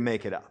a way to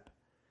make it up.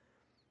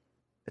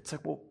 It's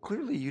like, well,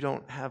 clearly you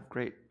don't have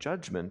great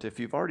judgment. If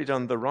you've already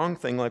done the wrong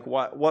thing, like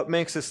what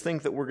makes us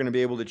think that we're going to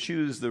be able to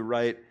choose the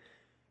right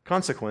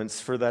consequence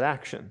for that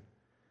action,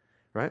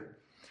 right?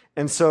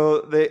 And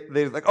so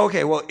they're like,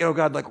 okay, well,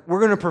 God, like, we're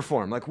going to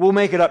perform. Like, we'll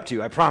make it up to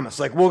you, I promise.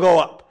 Like, we'll go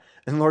up.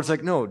 And the Lord's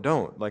like, no,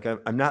 don't. Like,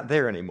 I'm not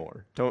there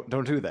anymore.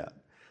 Don't do that.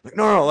 Like,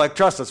 no, like,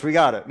 trust us, we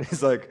got it. And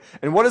he's like,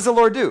 and what does the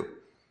Lord do?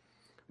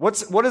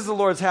 What is the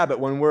Lord's habit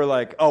when we're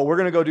like, oh, we're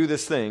going to go do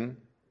this thing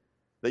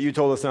that you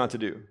told us not to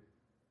do?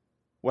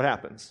 What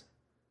happens?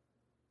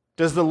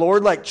 Does the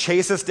Lord like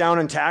chase us down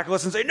and tackle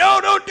us and say,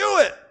 no, don't do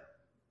it?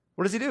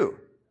 What does he do?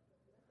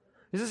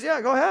 He says, yeah,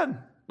 go ahead.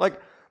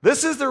 Like,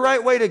 this is the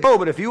right way to go,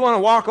 but if you want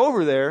to walk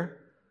over there,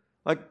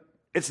 like,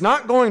 it's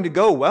not going to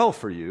go well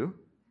for you.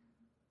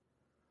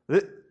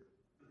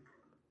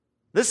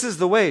 This is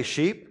the way,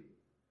 sheep.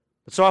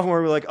 But so often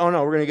we're like, oh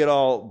no, we're going to get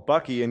all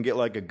bucky and get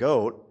like a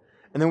goat,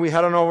 and then we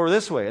head on over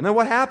this way. And then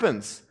what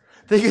happens?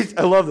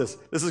 I love this.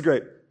 This is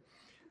great.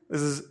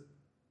 This is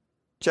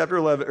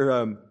chapter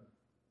 1,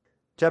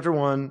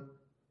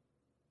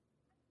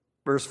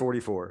 verse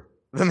 44.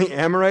 Then the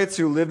Amorites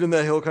who lived in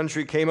the hill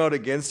country came out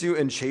against you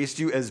and chased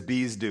you as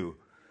bees do.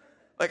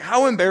 Like,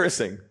 how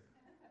embarrassing,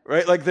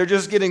 right? Like, they're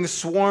just getting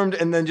swarmed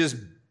and then just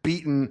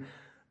beaten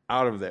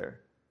out of there.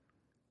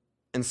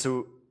 And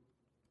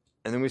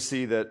then we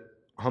see that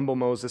humble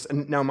Moses,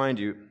 and now mind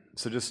you,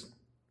 so just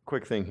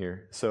quick thing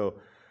here. So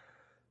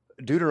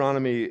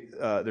Deuteronomy,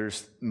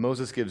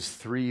 Moses gives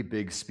 3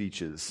 big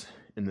speeches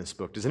in this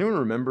book. Does anyone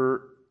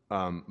remember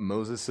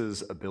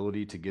Moses'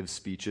 ability to give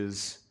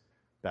speeches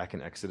back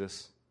in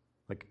Exodus?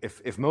 Like,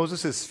 if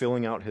Moses is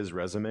filling out his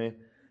resume,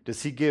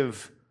 does he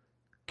give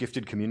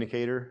gifted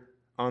communicator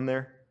on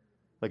there?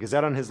 Like, is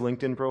that on his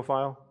LinkedIn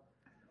profile?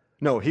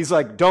 No, he's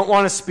like, don't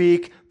want to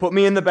speak, put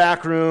me in the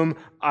back room,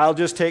 I'll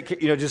just take,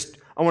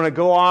 I want to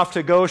go off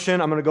to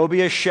Goshen, I'm going to go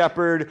be a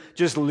shepherd,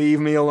 just leave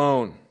me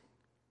alone.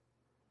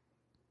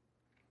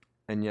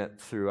 And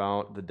yet,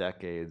 throughout the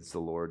decades, the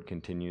Lord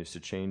continues to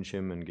change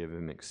him and give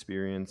him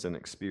experience and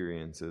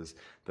experiences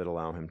that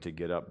allow him to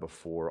get up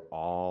before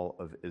all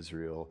of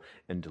Israel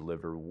and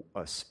deliver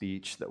a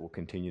speech that will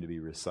continue to be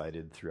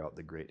recited throughout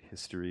the great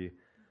history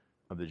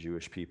of the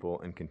Jewish people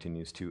and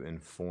continues to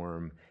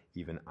inform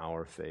even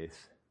our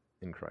faith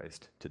in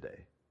Christ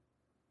today.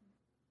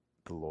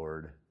 The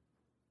Lord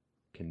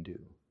can do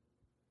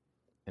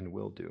and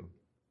will do.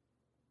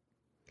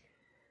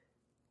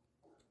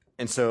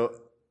 And so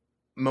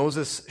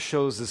Moses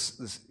shows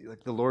this,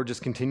 like the Lord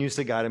just continues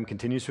to guide him,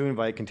 continues to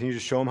invite, continues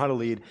to show him how to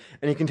lead,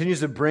 and he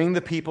continues to bring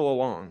the people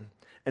along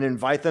and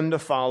invite them to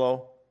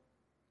follow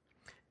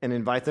and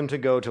invite them to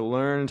go to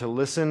learn, to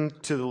listen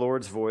to the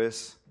Lord's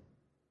voice.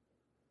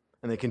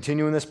 And they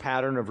continue in this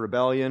pattern of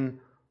rebellion,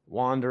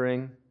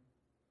 wandering,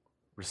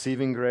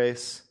 receiving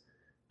grace,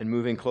 and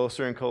moving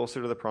closer and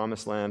closer to the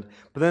promised land.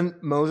 But then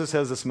Moses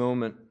has this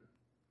moment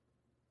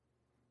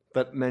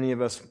that many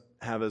of us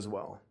have as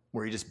well,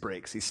 where he just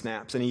breaks, he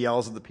snaps, and he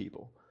yells at the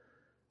people.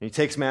 And he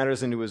takes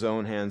matters into his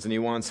own hands, and he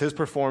wants his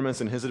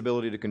performance and his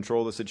ability to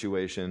control the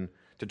situation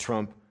to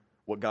trump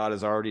what God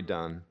has already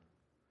done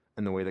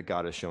and the way that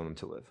God has shown him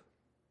to live.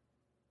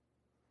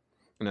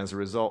 And as a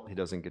result, he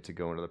doesn't get to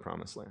go into the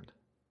promised land.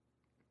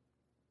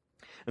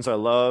 And so I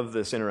love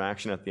this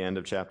interaction at the end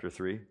of chapter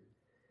 3.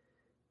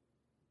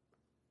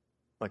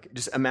 Like,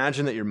 just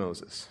imagine that you're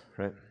Moses,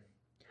 right?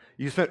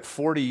 You spent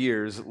 40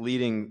 years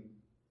leading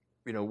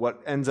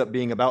what ends up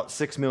being about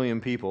 6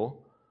 million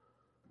people,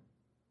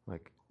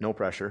 like no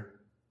pressure,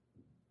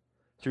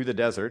 through the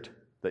desert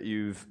that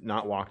you've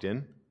not walked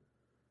in,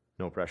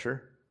 no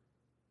pressure,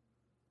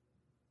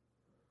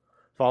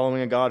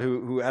 following a God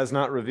who has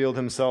not revealed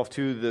himself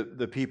to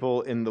the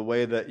people in the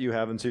way that you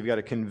have, and so you've got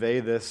to convey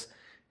this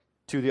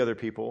to the other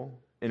people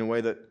in a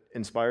way that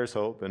inspires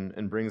hope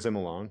and brings them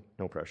along,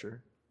 no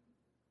pressure.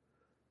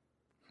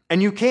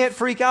 And you can't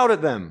freak out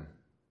at them.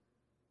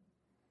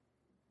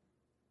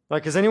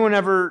 Like, has anyone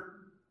ever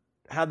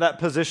had that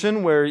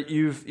position where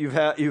you've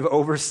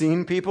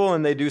overseen people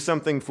and they do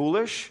something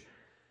foolish?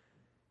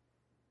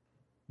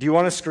 Do you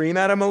want to scream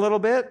at them a little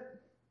bit?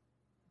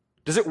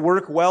 Does it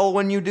work well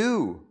when you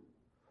do?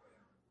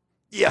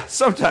 Yeah,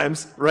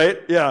 sometimes, right?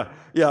 Yeah,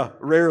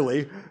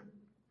 rarely.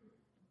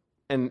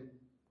 And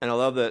I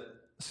love that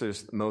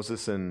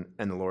Moses and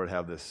the Lord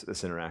have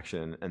this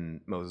interaction,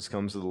 and Moses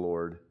comes to the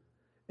Lord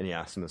and he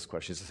asks him this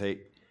question. He says, hey,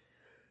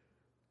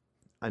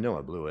 I know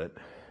I blew it.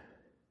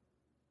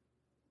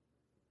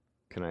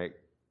 Can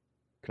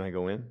I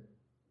go in?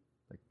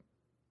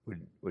 Like,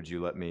 would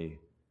you let me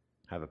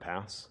have a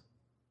pass?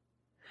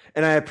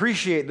 And I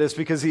appreciate this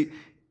because he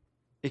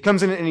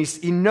comes in and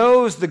he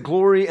knows the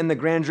glory and the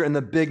grandeur and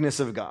the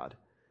bigness of God.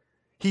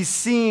 He's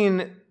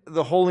seen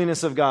the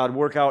holiness of God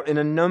work out in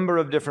a number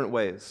of different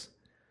ways.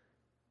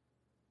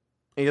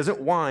 And he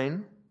doesn't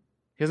whine.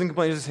 He doesn't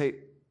complain. He just says, hey,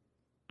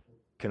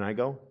 can I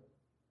go?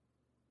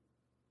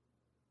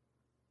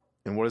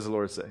 And what does the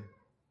Lord say?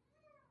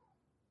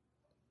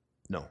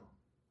 No.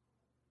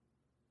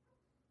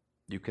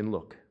 You can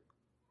look,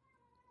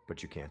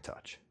 but you can't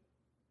touch.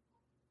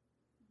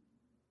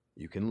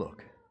 You can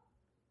look,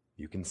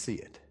 you can see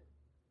it,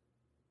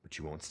 but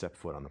you won't step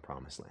foot on the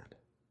promised land.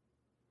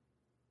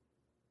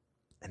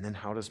 And then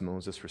how does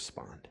Moses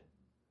respond?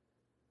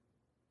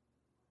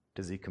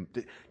 Does he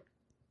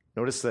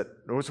notice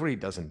what he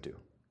doesn't do?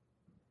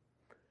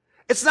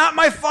 It's not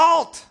my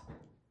fault.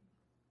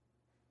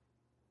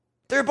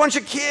 They're a bunch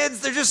of kids.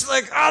 They're just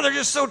like, they're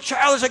just so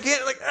childish. I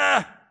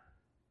can't,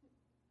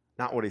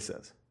 Not what he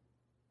says.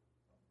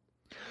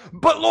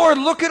 But Lord,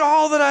 look at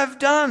all that I've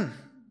done.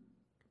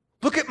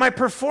 Look at my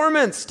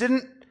performance. You're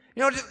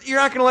not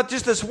going to let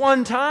just this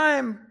one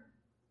time.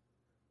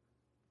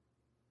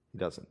 He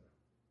doesn't.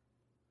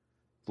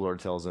 The Lord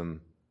tells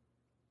him,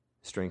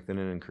 strengthen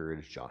and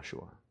encourage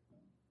Joshua.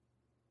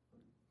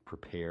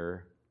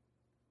 Prepare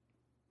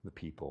the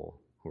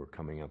people who are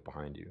coming up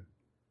behind you.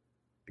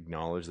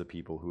 Acknowledge the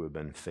people who have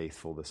been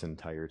faithful this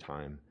entire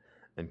time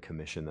and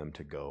commission them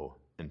to go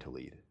and to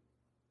lead.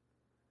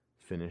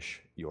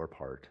 Finish your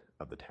part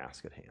of the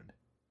task at hand.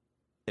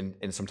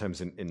 And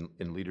sometimes in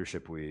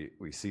leadership we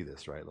see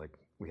this, right? Like,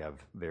 we have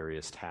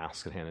various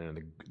tasks at hand,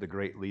 and the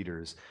great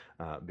leaders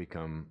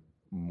become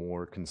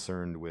more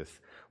concerned with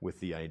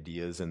the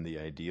ideas and the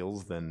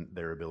ideals than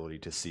their ability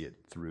to see it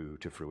through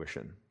to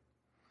fruition.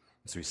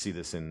 So we see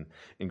this in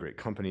great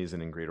companies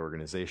and in great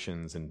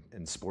organizations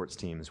and sports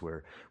teams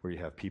where you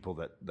have people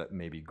that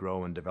maybe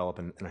grow and develop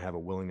and have a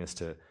willingness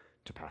to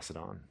pass it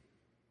on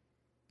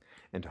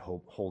and to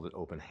hold it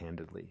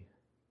open-handedly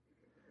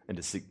and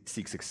to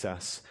seek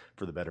success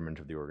for the betterment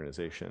of the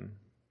organization.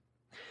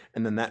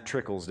 And then that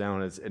trickles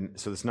down. And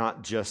so it's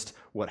not just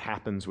what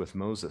happens with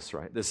Moses,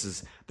 right?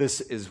 This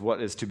is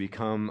what is to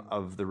become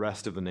of the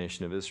rest of the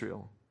nation of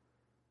Israel.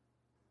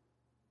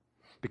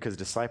 Because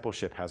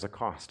discipleship has a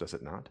cost, does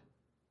it not?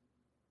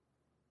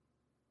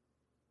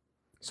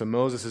 So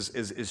Moses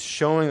is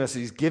showing us,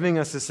 he's giving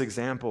us this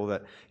example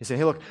that he's saying,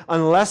 hey, look,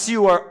 unless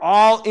you are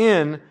all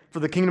in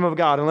for the kingdom of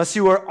God, unless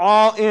you are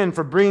all in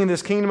for bringing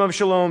this kingdom of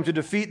shalom to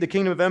defeat the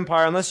kingdom of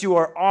empire, unless you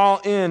are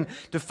all in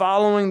to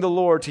following the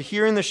Lord, to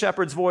hearing the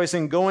shepherd's voice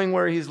and going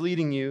where he's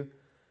leading you,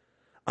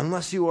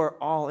 unless you are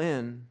all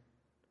in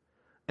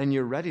and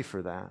you're ready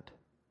for that,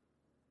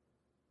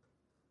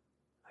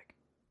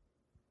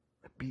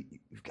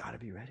 you've got to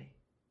be ready.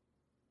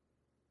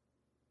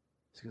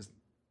 It's because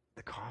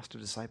the cost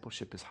of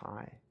discipleship is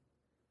high.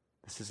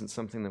 This isn't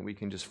something that we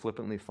can just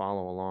flippantly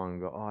follow along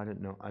and go, oh, I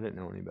didn't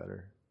know any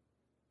better.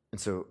 And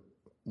so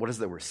what is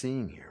it that we're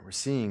seeing here? We're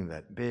seeing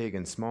that big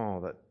and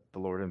small, that the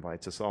Lord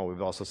invites us all.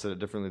 We've also said it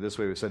differently this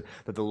way. We've said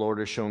that the Lord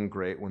is shown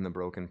great when the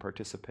broken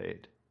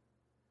participate.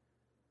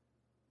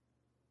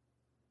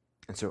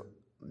 And so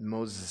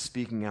Moses is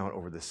speaking out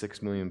over the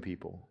 6 million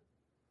people,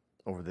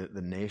 over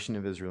the nation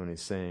of Israel, and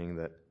he's saying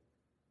that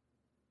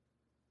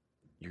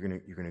you're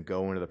going to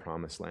go into the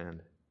promised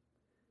land,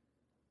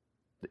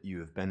 that you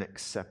have been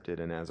accepted,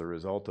 and as a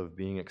result of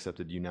being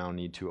accepted, you now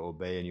need to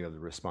obey, and you have the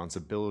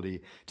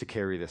responsibility to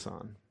carry this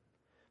on.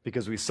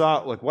 Because we saw,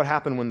 like, what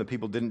happened when the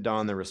people didn't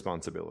don their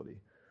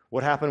responsibility?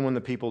 What happened when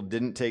the people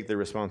didn't take their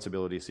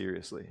responsibility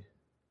seriously?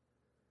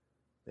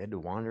 They had to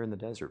wander in the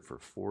desert for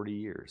 40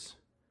 years.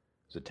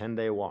 It was a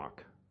 10-day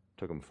walk. It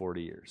took them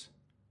 40 years.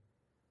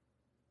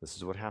 This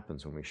is what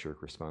happens when we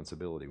shirk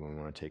responsibility, when we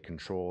want to take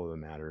control of the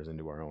matters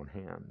into our own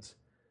hands.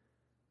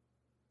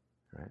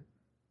 Right?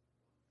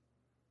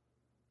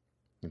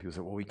 And people say,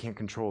 well, we can't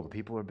control. The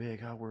people are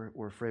big. Oh,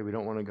 we're afraid. We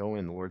don't want to go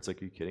in. The Lord's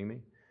like, are you kidding me?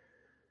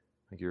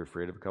 Like, you're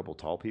afraid of a couple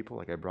tall people?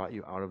 Like, I brought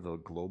you out of the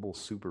global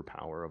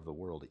superpower of the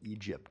world,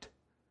 Egypt.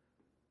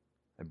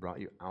 I brought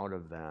you out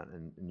of that,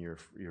 and you're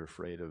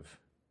afraid of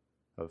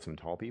some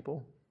tall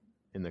people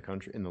in the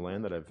country, in the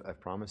land that I've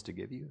promised to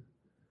give you?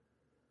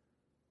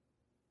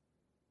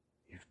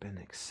 You've been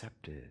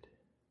accepted.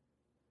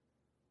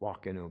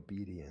 Walk in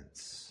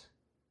obedience.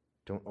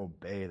 Don't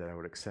obey that I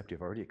would accept you.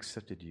 I've already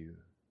accepted you.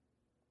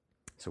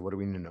 So what do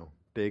we need to know?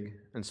 Big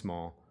and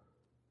small,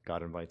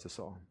 God invites us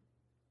all.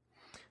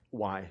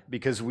 Why?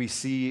 Because we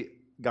see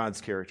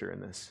God's character in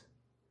this.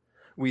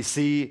 We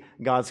see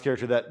God's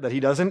character that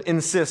he doesn't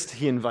insist,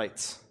 he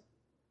invites.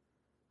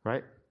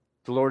 Right?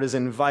 The Lord is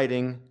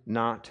inviting,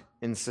 not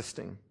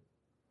insisting.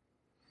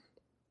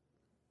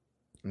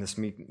 And this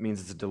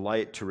means it's a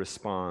delight to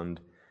respond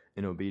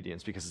in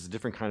obedience, because it's a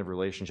different kind of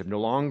relationship. No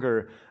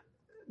longer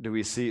do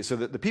we see, so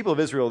the people of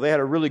Israel, they had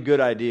a really good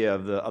idea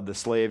of the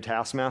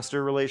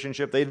slave-taskmaster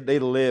relationship. They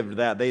lived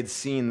that. They'd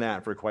seen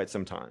that for quite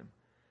some time.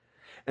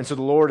 And so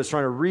the Lord is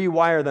trying to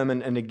rewire them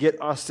and to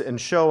get us and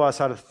show us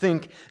how to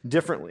think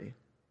differently.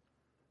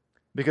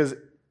 Because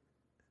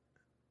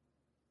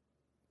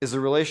is the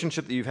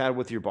relationship that you've had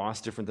with your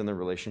boss different than the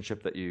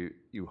relationship that you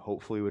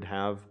hopefully would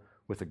have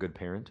with a good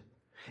parent?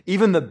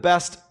 Even the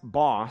best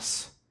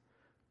boss,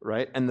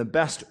 right, and the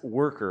best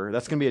worker,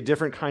 that's going to be a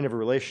different kind of a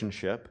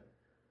relationship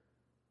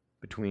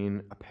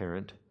between a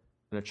parent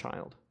and a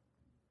child,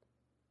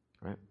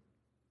 right?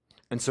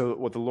 And so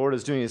what the Lord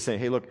is doing is saying,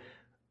 hey, look,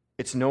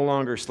 it's no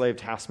longer slave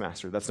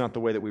taskmaster. That's not the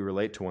way that we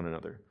relate to one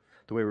another.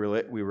 The way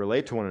we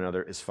relate to one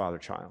another is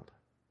father-child.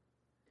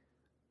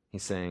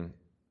 He's saying,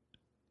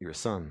 you're a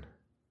son.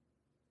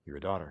 You're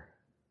a daughter.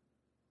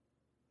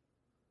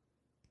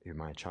 You're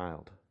my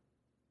child.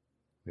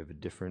 We have a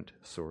different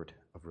sort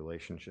of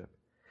relationship.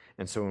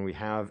 And so when we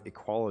have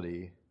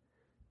equality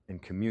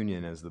and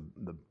communion as the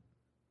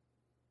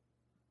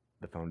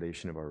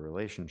foundation of our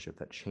relationship,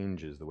 that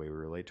changes the way we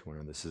relate to one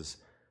another. This is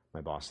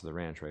my boss of the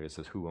ranch, right? It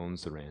says, who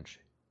owns the ranch?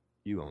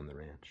 You own the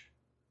ranch.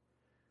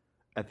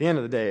 At the end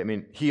of the day, I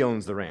mean, he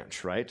owns the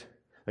ranch, right?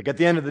 Like, at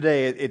the end of the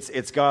day,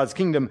 it's God's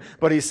kingdom,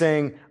 but he's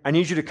saying, I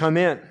need you to come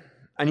in.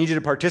 I need you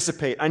to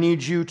participate. I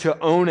need you to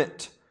own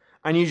it.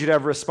 I need you to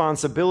have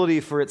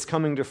responsibility for its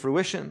coming to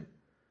fruition.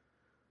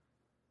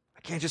 I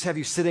can't just have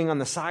you sitting on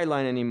the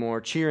sideline anymore,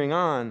 cheering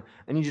on.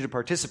 I need you to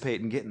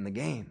participate and get in the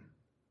game.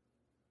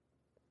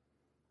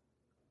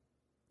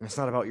 It's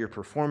not about your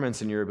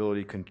performance and your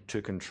ability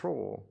to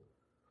control,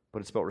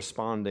 but it's about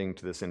responding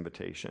to this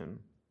invitation.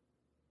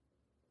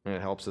 And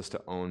it helps us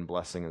to own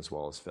blessing as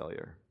well as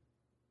failure.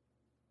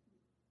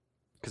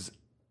 Because,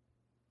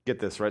 get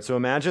this, right? So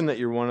imagine that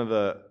you're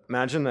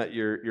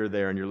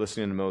there and you're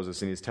listening to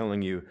Moses, and he's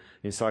telling you,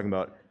 he's talking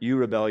about you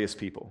rebellious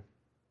people.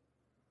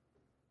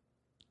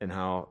 And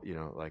how,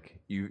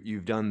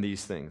 you've done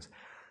these things.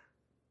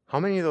 How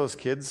many of those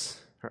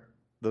kids,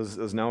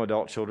 those now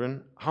adult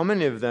children, how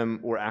many of them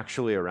were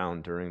actually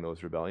around during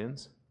those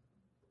rebellions?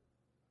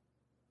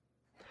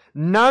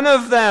 None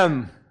of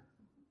them.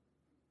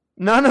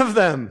 None of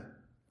them.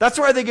 That's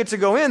why they get to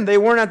go in. They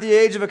weren't at the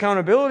age of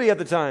accountability at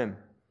the time.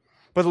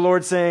 But the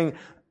Lord's saying,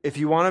 if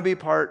you want to be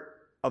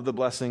part of the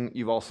blessing,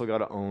 you've also got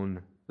to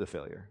own the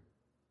failure.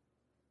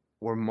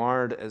 we're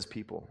marred as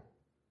people.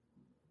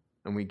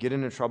 And we get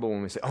into trouble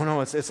when we say, oh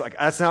no, it's like,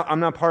 I'm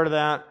not part of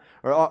that.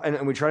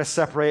 And we try to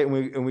separate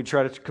and we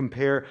try to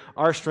compare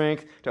our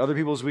strength to other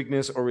people's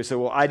weakness, or we say,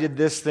 well, I did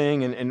this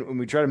thing, and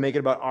we try to make it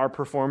about our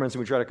performance, and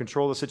we try to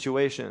control the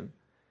situation.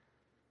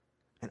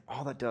 And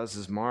all that does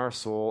is mar our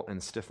soul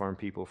and stiff-arm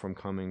people from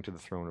coming to the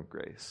throne of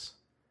grace.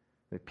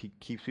 It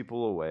keeps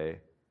people away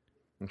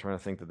and trying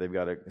to think that they've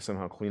got to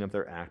somehow clean up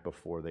their act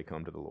before they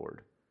come to the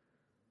Lord.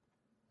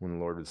 When the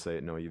Lord would say,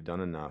 no, you've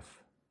done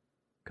enough,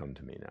 come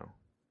to me now.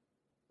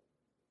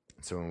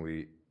 So when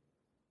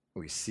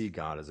we see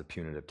God as a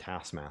punitive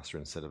taskmaster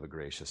instead of a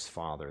gracious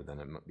father, then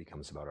it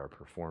becomes about our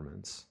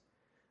performance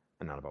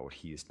and not about what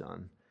he's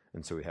done.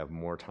 And so we have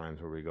more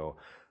times where we go,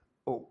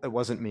 oh, it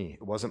wasn't me.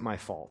 It wasn't my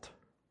fault.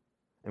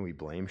 And we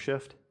blame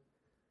shift.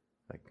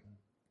 Like,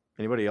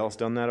 anybody else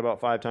done that about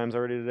 5 times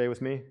already today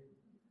with me?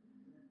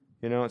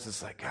 You know, it's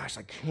just like, gosh,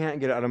 I can't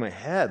get it out of my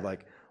head.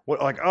 Like,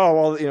 what? Like, oh,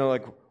 well, you know,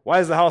 like, why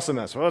is the house a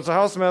mess? Well, it's a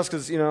house a mess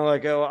because, you know,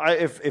 like, oh,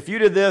 if you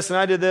did this and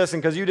I did this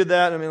and because you did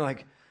that, I mean,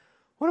 like,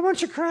 what a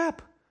bunch of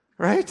crap,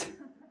 right?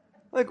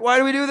 Like, why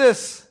do we do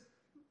this?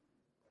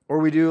 Or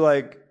we do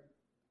like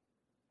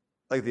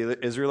the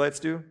Israelites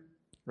do,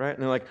 right?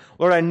 And they're like,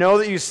 Lord, I know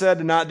that you said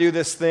to not do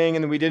this thing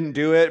and we didn't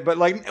do it, but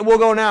like, we'll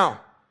go now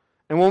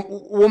and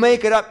we'll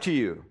make it up to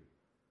you.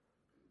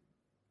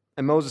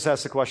 And Moses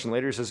asks the question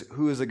later. He says,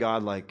 who is a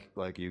God like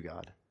you,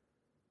 God?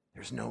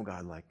 There's no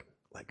God like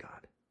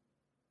God.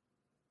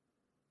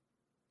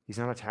 He's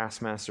not a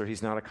taskmaster.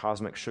 He's not a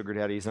cosmic sugar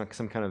daddy. He's not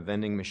some kind of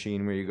vending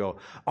machine where you go,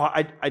 oh,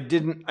 I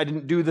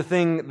didn't do the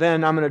thing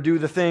then. I'm going to do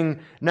the thing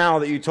now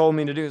that you told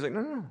me to do. He's like,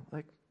 no.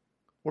 Like,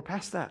 we're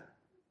past that.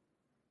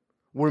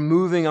 We're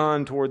moving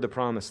on toward the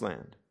promised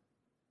land.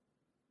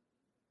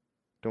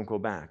 Don't go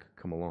back.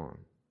 Come along.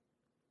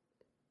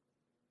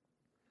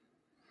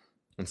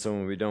 And so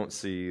when we don't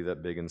see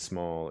that big and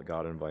small that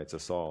God invites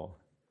us all,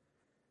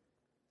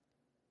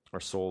 our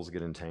souls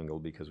get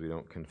entangled because we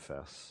don't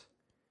confess.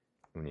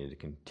 We need to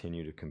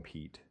continue to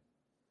compete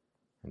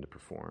and to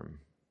perform.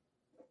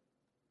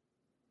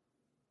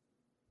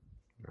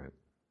 Right?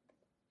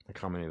 Like,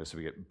 how many of us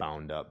we get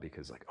bound up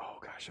because, like, oh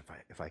gosh,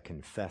 if I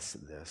confess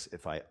this,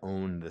 if I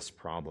own this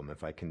problem,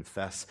 if I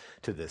confess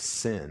to this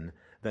sin,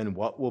 then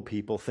what will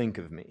people think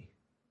of me?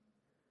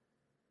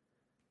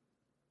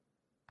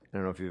 I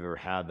don't know if you've ever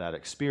had that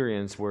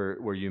experience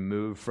where you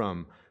move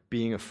from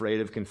being afraid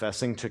of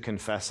confessing to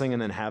confessing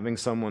and then having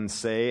someone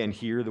say and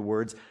hear the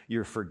words,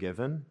 you're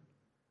forgiven.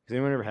 Has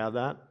anyone ever had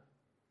that?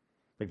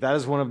 Like, that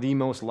is one of the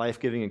most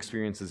life-giving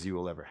experiences you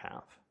will ever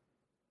have.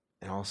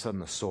 And all of a sudden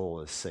the soul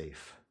is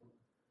safe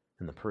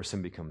and the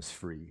person becomes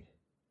free.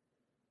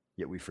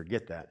 Yet we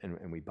forget that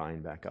and we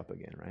bind back up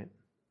again, right?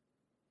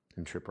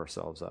 And trip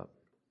ourselves up.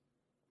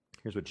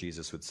 Here's what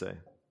Jesus would say.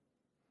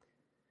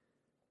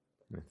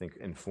 And I think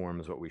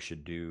informs what we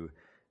should do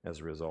as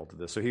a result of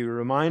this. So he would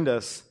remind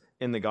us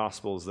in the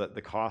Gospels that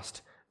the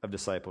cost of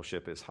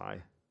discipleship is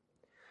high.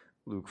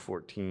 Luke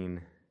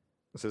 14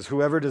 says,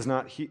 whoever does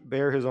not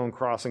bear his own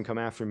cross and come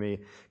after me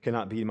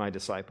cannot be my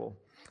disciple.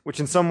 Which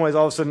in some ways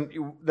all of a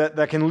sudden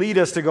that can lead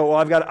us to go, well,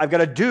 I've got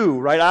to do,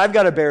 right? I've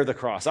got to bear the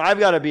cross. I've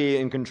got to be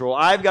in control.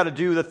 I've got to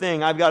do the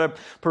thing. I've got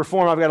to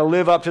perform. I've got to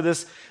live up to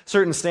this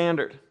certain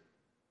standard.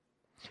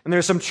 And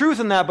there's some truth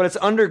in that, but it's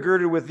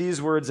undergirded with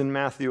these words in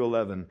Matthew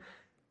 11.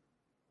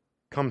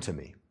 Come to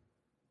me.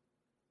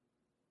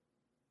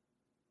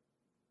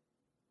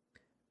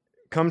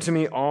 Come to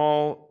me,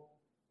 all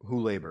who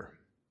labor,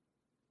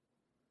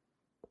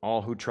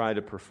 all who try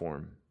to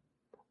perform,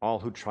 all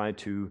who try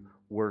to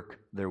work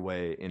their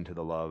way into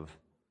the love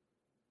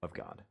of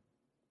God.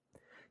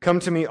 Come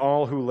to me,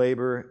 all who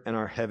labor and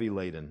are heavy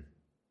laden,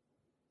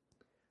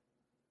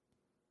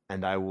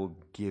 and I will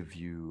give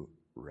you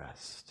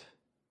rest.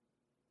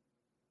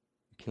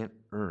 You can't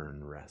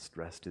earn rest.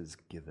 Rest is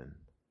given.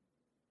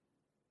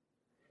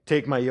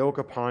 Take my yoke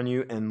upon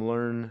you and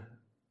learn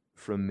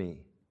from me.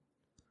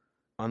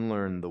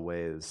 Unlearn the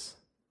ways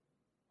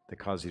that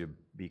cause you to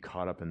be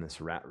caught up in this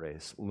rat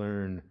race.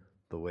 Learn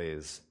the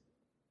ways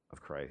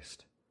of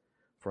Christ.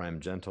 For I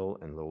am gentle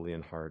and lowly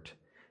in heart,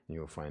 and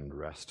you will find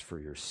rest for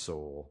your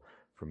soul.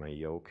 For my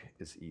yoke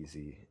is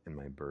easy and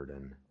my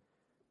burden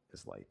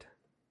is light.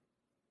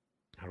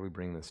 How do we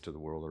bring this to the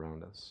world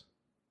around us?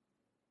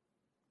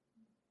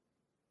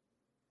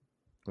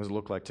 What does it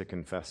look like to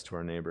confess to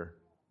our neighbor?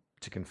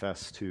 To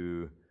confess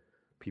to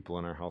people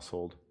in our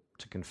household?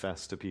 To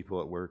confess to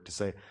people at work? To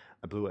say,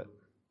 I blew it.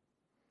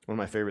 One of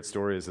my favorite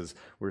stories is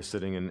we were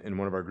sitting in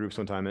one of our groups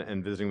one time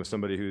and visiting with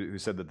somebody who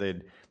said that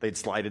they'd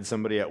slighted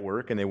somebody at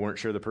work and they weren't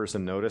sure the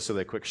person noticed, so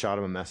they quick shot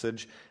him a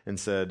message and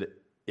said,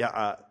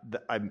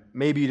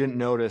 maybe you didn't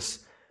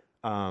notice,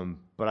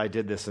 but I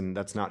did this and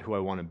that's not who I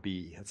want to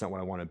be. That's not what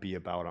I want to be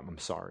about. I'm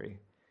sorry.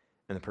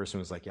 And the person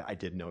was like, yeah, I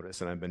did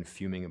notice and I've been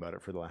fuming about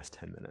it for the last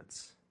 10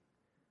 minutes.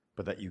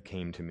 But that you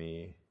came to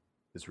me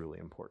is really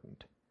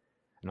important.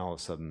 And all of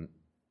a sudden,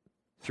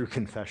 through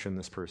confession,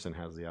 this person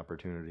has the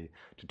opportunity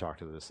to talk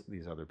to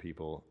these other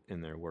people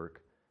in their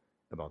work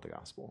about the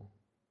gospel,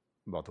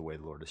 about the way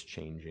the Lord is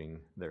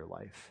changing their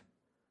life.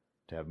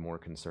 to have more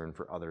concern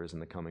for others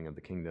and the coming of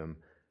the kingdom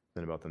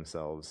than about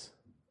themselves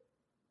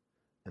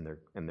and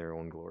their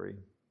own glory.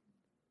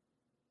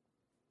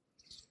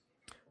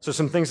 So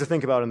some things to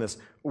think about in this.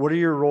 What are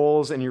your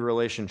roles and your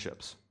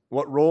relationships?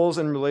 What roles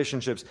and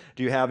relationships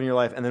do you have in your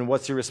life? And then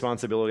what's your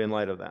responsibility in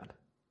light of that?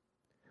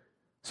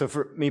 So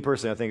for me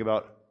personally, I think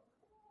about,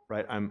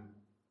 right, I'm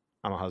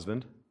a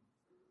husband.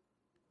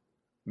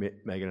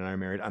 Megan and I are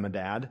married. I'm a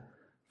dad.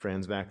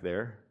 Fran's back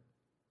there.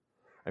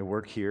 I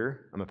work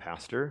here. I'm a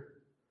pastor.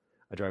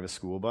 I drive a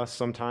school bus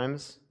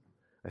sometimes.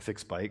 I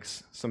fix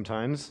bikes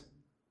sometimes.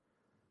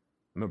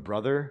 I'm a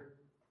brother.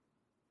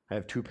 I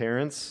have 2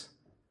 parents.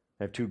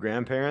 I have 2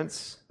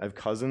 grandparents. I have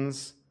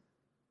cousins.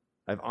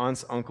 I have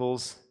aunts,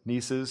 uncles,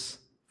 nieces,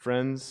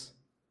 friends.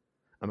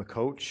 I'm a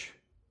coach.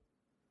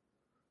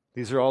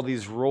 These are all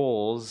these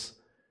roles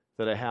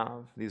that I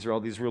have. These are all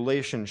these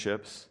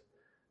relationships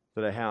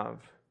that I have.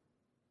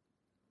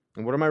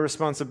 And what are my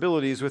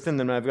responsibilities within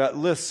them? I've got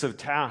lists of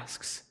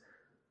tasks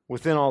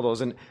within all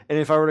those. And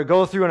if I were to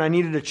go through and I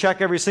needed to check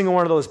every single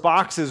one of those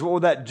boxes, what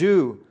would that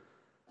do?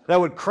 That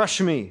would crush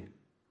me.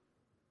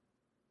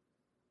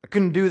 I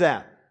couldn't do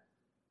that.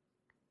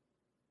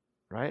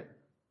 Right?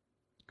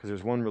 Because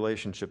there's one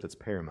relationship that's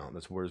paramount.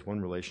 There's one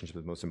relationship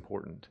that's most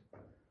important.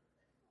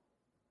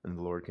 And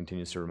the Lord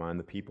continues to remind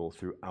the people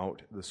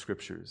throughout the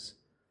Scriptures,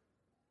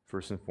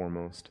 first and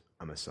foremost,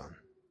 I'm a son.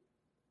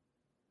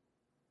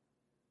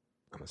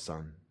 I'm a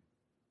son.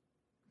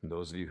 And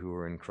those of you who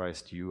are in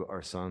Christ, you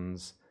are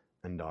sons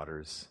and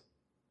daughters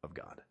of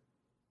God.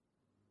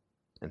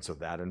 And so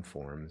that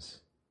informs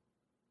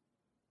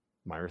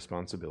my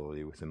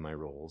responsibility within my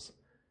roles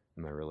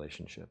and my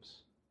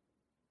relationships.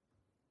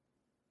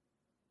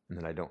 And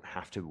that I don't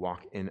have to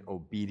walk in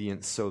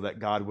obedience so that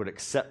God would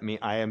accept me.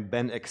 I have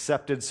been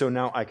accepted, so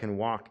now I can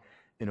walk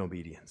in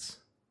obedience.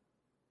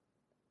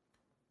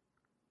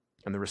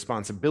 And the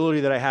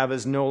responsibility that I have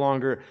is no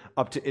longer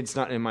it's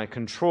not in my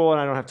control,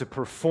 and I don't have to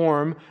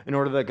perform in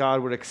order that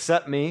God would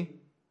accept me.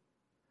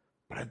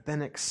 But I've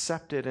been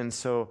accepted, and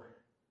so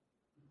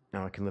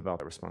now I can live out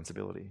that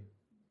responsibility.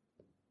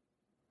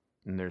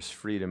 And there's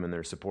freedom and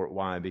there's support.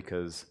 Why?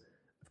 Because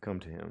I've come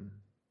to Him.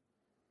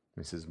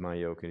 He says, my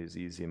yoke is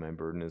easy and my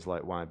burden is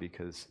light. Why?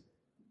 Because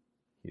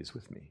He is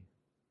with me.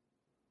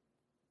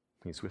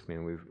 He's with me,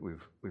 and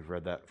we've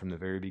read that from the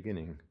very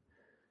beginning.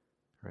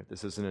 Right?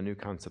 This isn't a new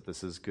concept.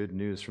 This is good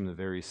news from the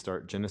very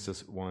start.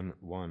 Genesis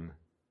 1:1.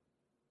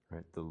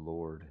 Right? The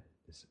Lord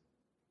is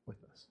with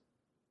us.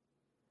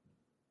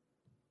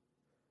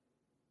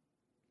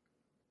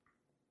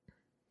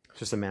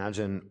 Just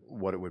imagine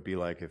what it would be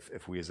like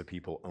if we as a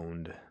people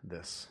owned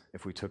this,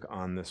 if we took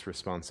on this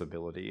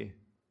responsibility,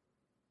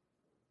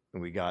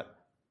 and we got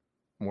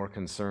more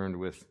concerned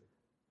with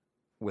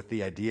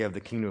the idea of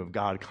the kingdom of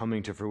God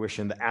coming to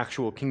fruition, the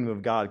actual kingdom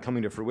of God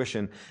coming to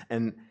fruition,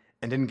 and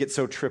didn't get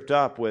so tripped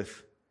up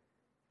with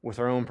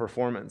our own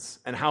performance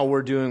and how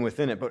we're doing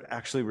within it, but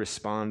actually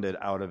responded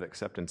out of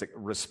acceptance,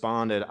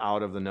 responded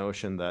out of the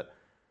notion that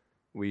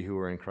we who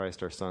are in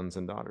Christ are sons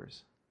and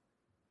daughters.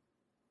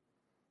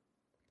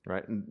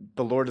 Right? And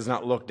the Lord does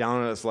not look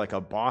down at us like a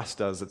boss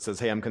does that says,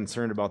 hey, I'm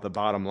concerned about the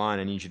bottom line.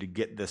 I need you to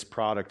get this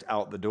product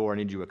out the door. I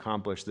need you to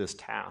accomplish this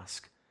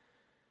task.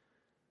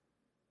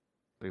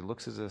 But He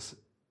looks at us,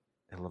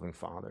 a loving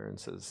Father, and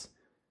says,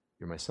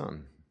 you're my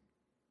son.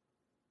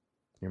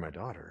 You're my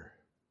daughter.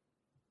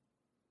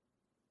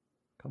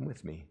 Come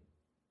with me.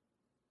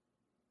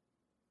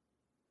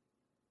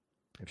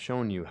 I've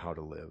shown you how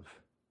to live.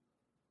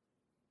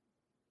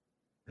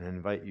 And I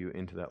invite you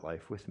into that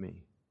life with me.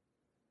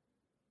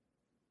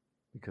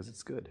 Because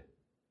it's good.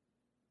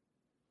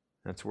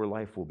 That's where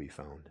life will be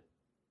found.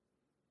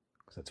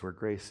 Because that's where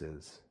grace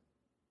is.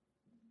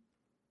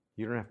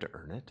 You don't have to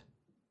earn it.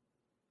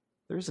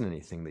 There isn't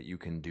anything that you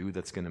can do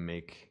that's going to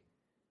make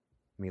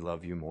me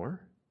love you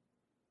more.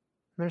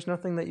 There's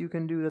nothing that you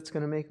can do that's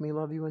going to make me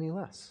love you any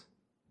less.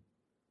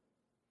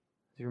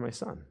 You're my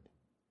son.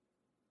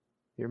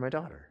 You're my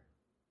daughter.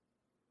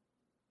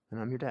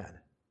 And I'm your dad.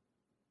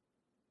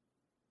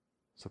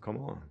 So come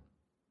along.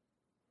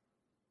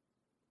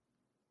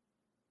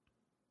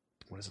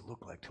 What does it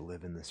look like to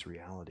live in this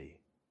reality?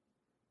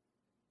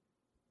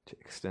 To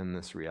extend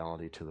this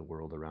reality to the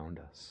world around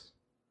us?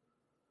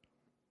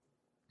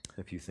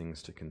 A few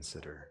things to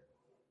consider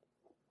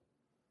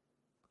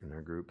in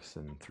our groups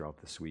and throughout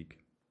this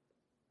week.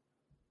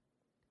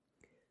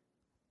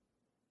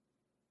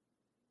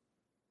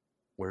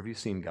 Where have you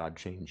seen God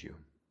change you?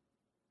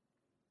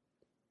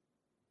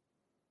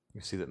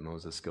 You see that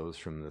Moses goes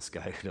from this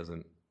guy who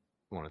doesn't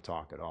want to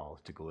talk at all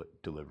to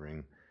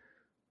delivering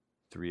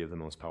 3 of the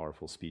most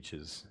powerful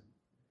speeches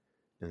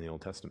in the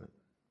Old Testament.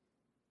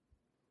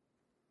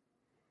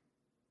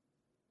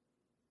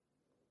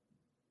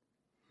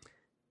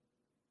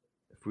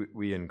 If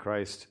we in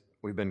Christ,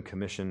 we've been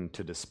commissioned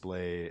to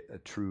display a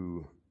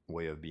true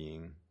way of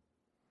being.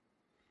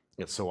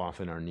 Yet so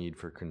often our need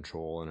for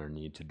control and our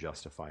need to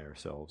justify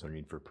ourselves, our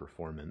need for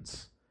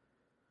performance,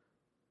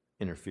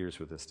 interferes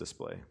with this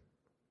display.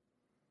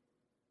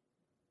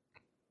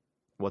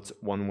 What's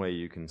one way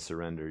you can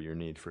surrender your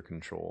need for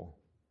control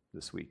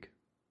this week?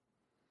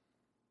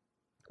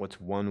 What's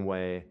one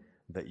way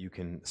that you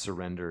can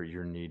surrender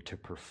your need to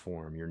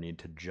perform, your need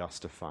to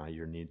justify,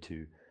 your need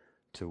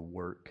to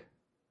work,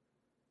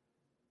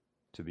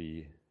 to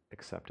be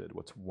accepted?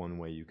 What's one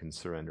way you can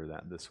surrender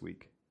that this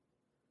week?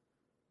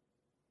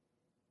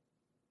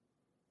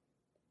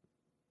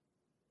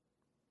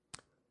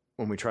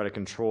 When we try to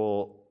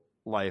control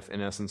life, in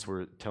essence,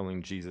 we're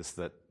telling Jesus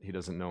that he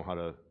doesn't know how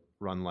to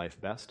run life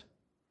best.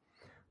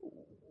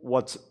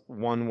 What's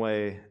one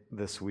way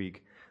this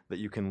week that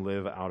you can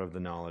live out of the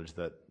knowledge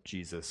that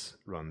Jesus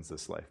runs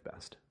this life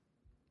best?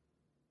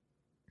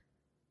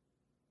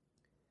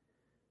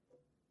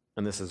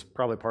 And this is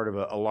probably part of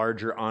a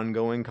larger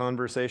ongoing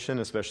conversation,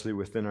 especially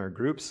within our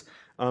groups.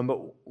 But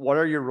what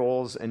are your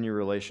roles and your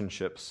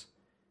relationships?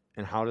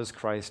 And how does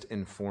Christ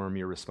inform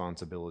your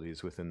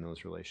responsibilities within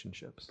those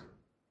relationships?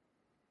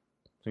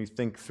 So you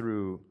think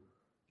through,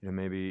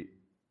 maybe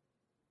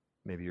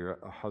you're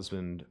a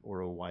husband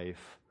or a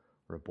wife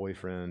or a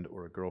boyfriend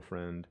or a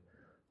girlfriend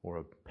or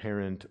a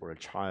parent or a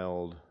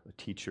child, a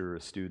teacher, a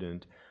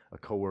student, a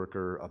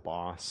coworker, a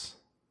boss.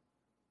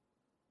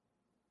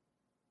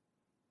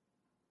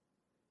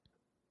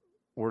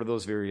 What do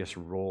those various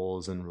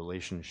roles and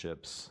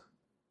relationships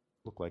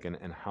look like, and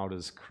how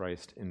does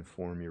Christ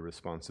inform your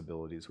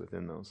responsibilities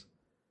within those?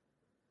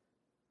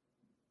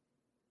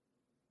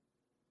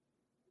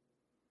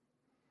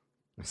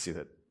 I see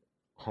that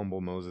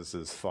humble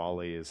Moses'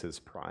 folly is his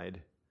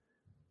pride.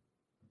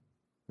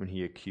 When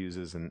he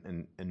accuses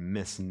and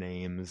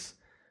misnames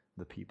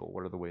the people,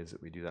 what are the ways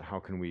that we do that? How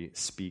can we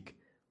speak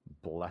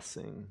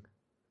blessing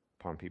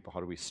upon people? How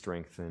do we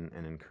strengthen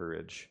and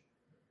encourage?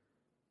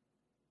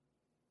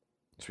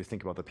 So we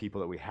think about the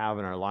people that we have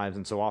in our lives,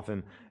 and so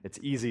often it's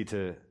easy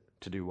to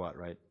do what,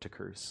 right? To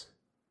curse.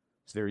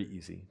 It's very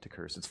easy to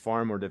curse. It's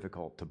far more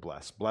difficult to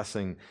bless.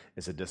 Blessing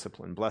is a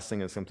discipline.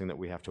 Blessing is something that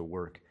we have to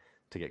work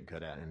to get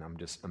good at, and I'm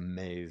just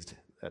amazed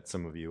at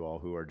some of you all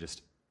who are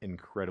just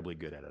incredibly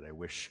good at it. I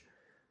wish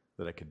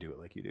that I could do it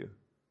like you do.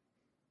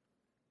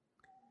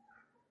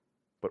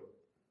 But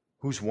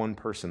who's one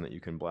person that you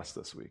can bless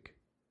this week?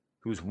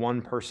 Who's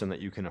one person that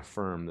you can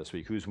affirm this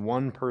week? Who's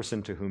one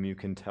person to whom you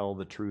can tell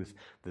the truth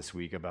this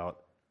week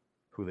about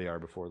who they are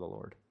before the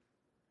Lord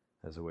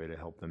as a way to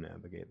help them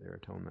navigate their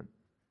atonement?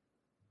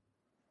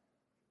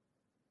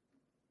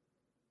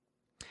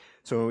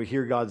 So when we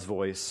hear God's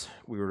voice,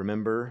 we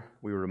remember,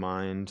 we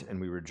remind, and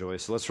we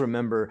rejoice. So let's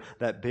remember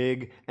that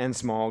big and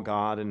small,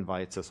 God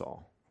invites us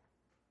all.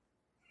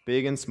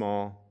 Big and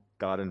small,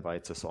 God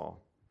invites us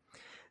all.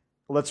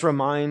 Let's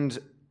remind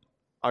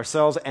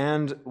ourselves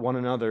and one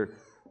another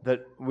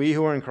that we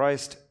who are in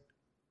Christ,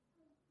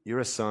 you're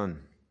a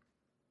son,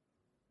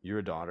 you're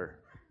a daughter.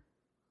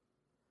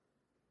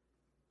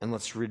 And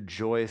let's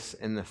rejoice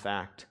in the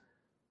fact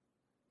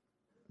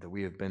that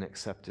we have been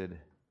accepted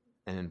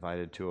and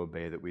invited to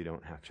obey, that we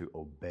don't have to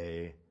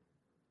obey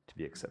to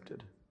be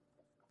accepted.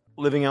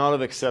 Living out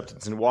of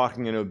acceptance and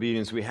walking in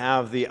obedience, we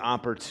have the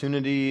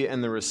opportunity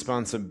and the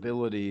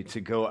responsibility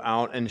to go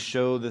out and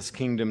show this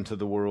kingdom to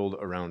the world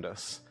around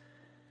us.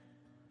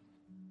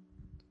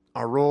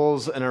 Our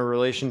roles and our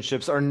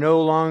relationships are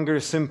no longer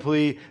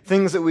simply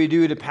things that we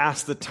do to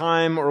pass the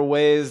time or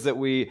ways that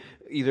we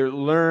either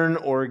learn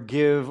or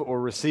give or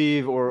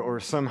receive or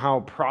somehow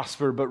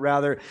prosper, but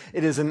rather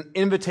it is an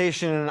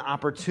invitation and an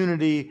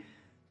opportunity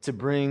to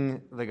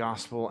bring the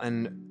gospel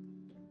and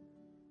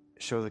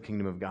show the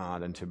kingdom of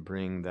God and to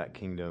bring that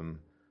kingdom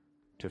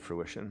to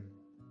fruition.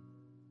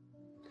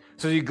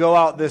 So as you go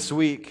out this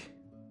week,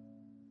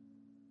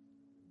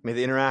 may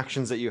the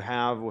interactions that you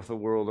have with the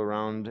world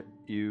around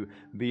you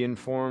be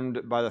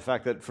informed by the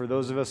fact that for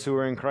those of us who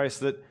are in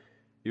Christ, that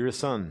you're a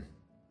son,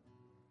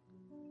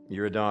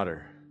 you're a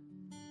daughter.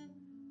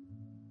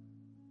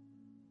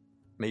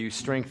 May you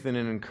strengthen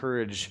and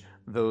encourage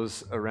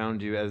those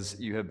around you as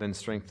you have been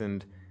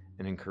strengthened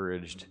and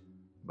encouraged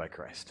by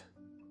Christ.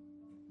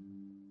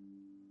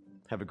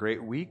 Have a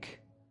great week.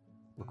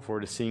 Look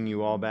forward to seeing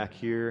you all back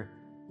here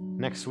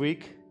next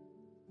week.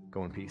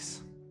 Go in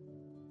peace.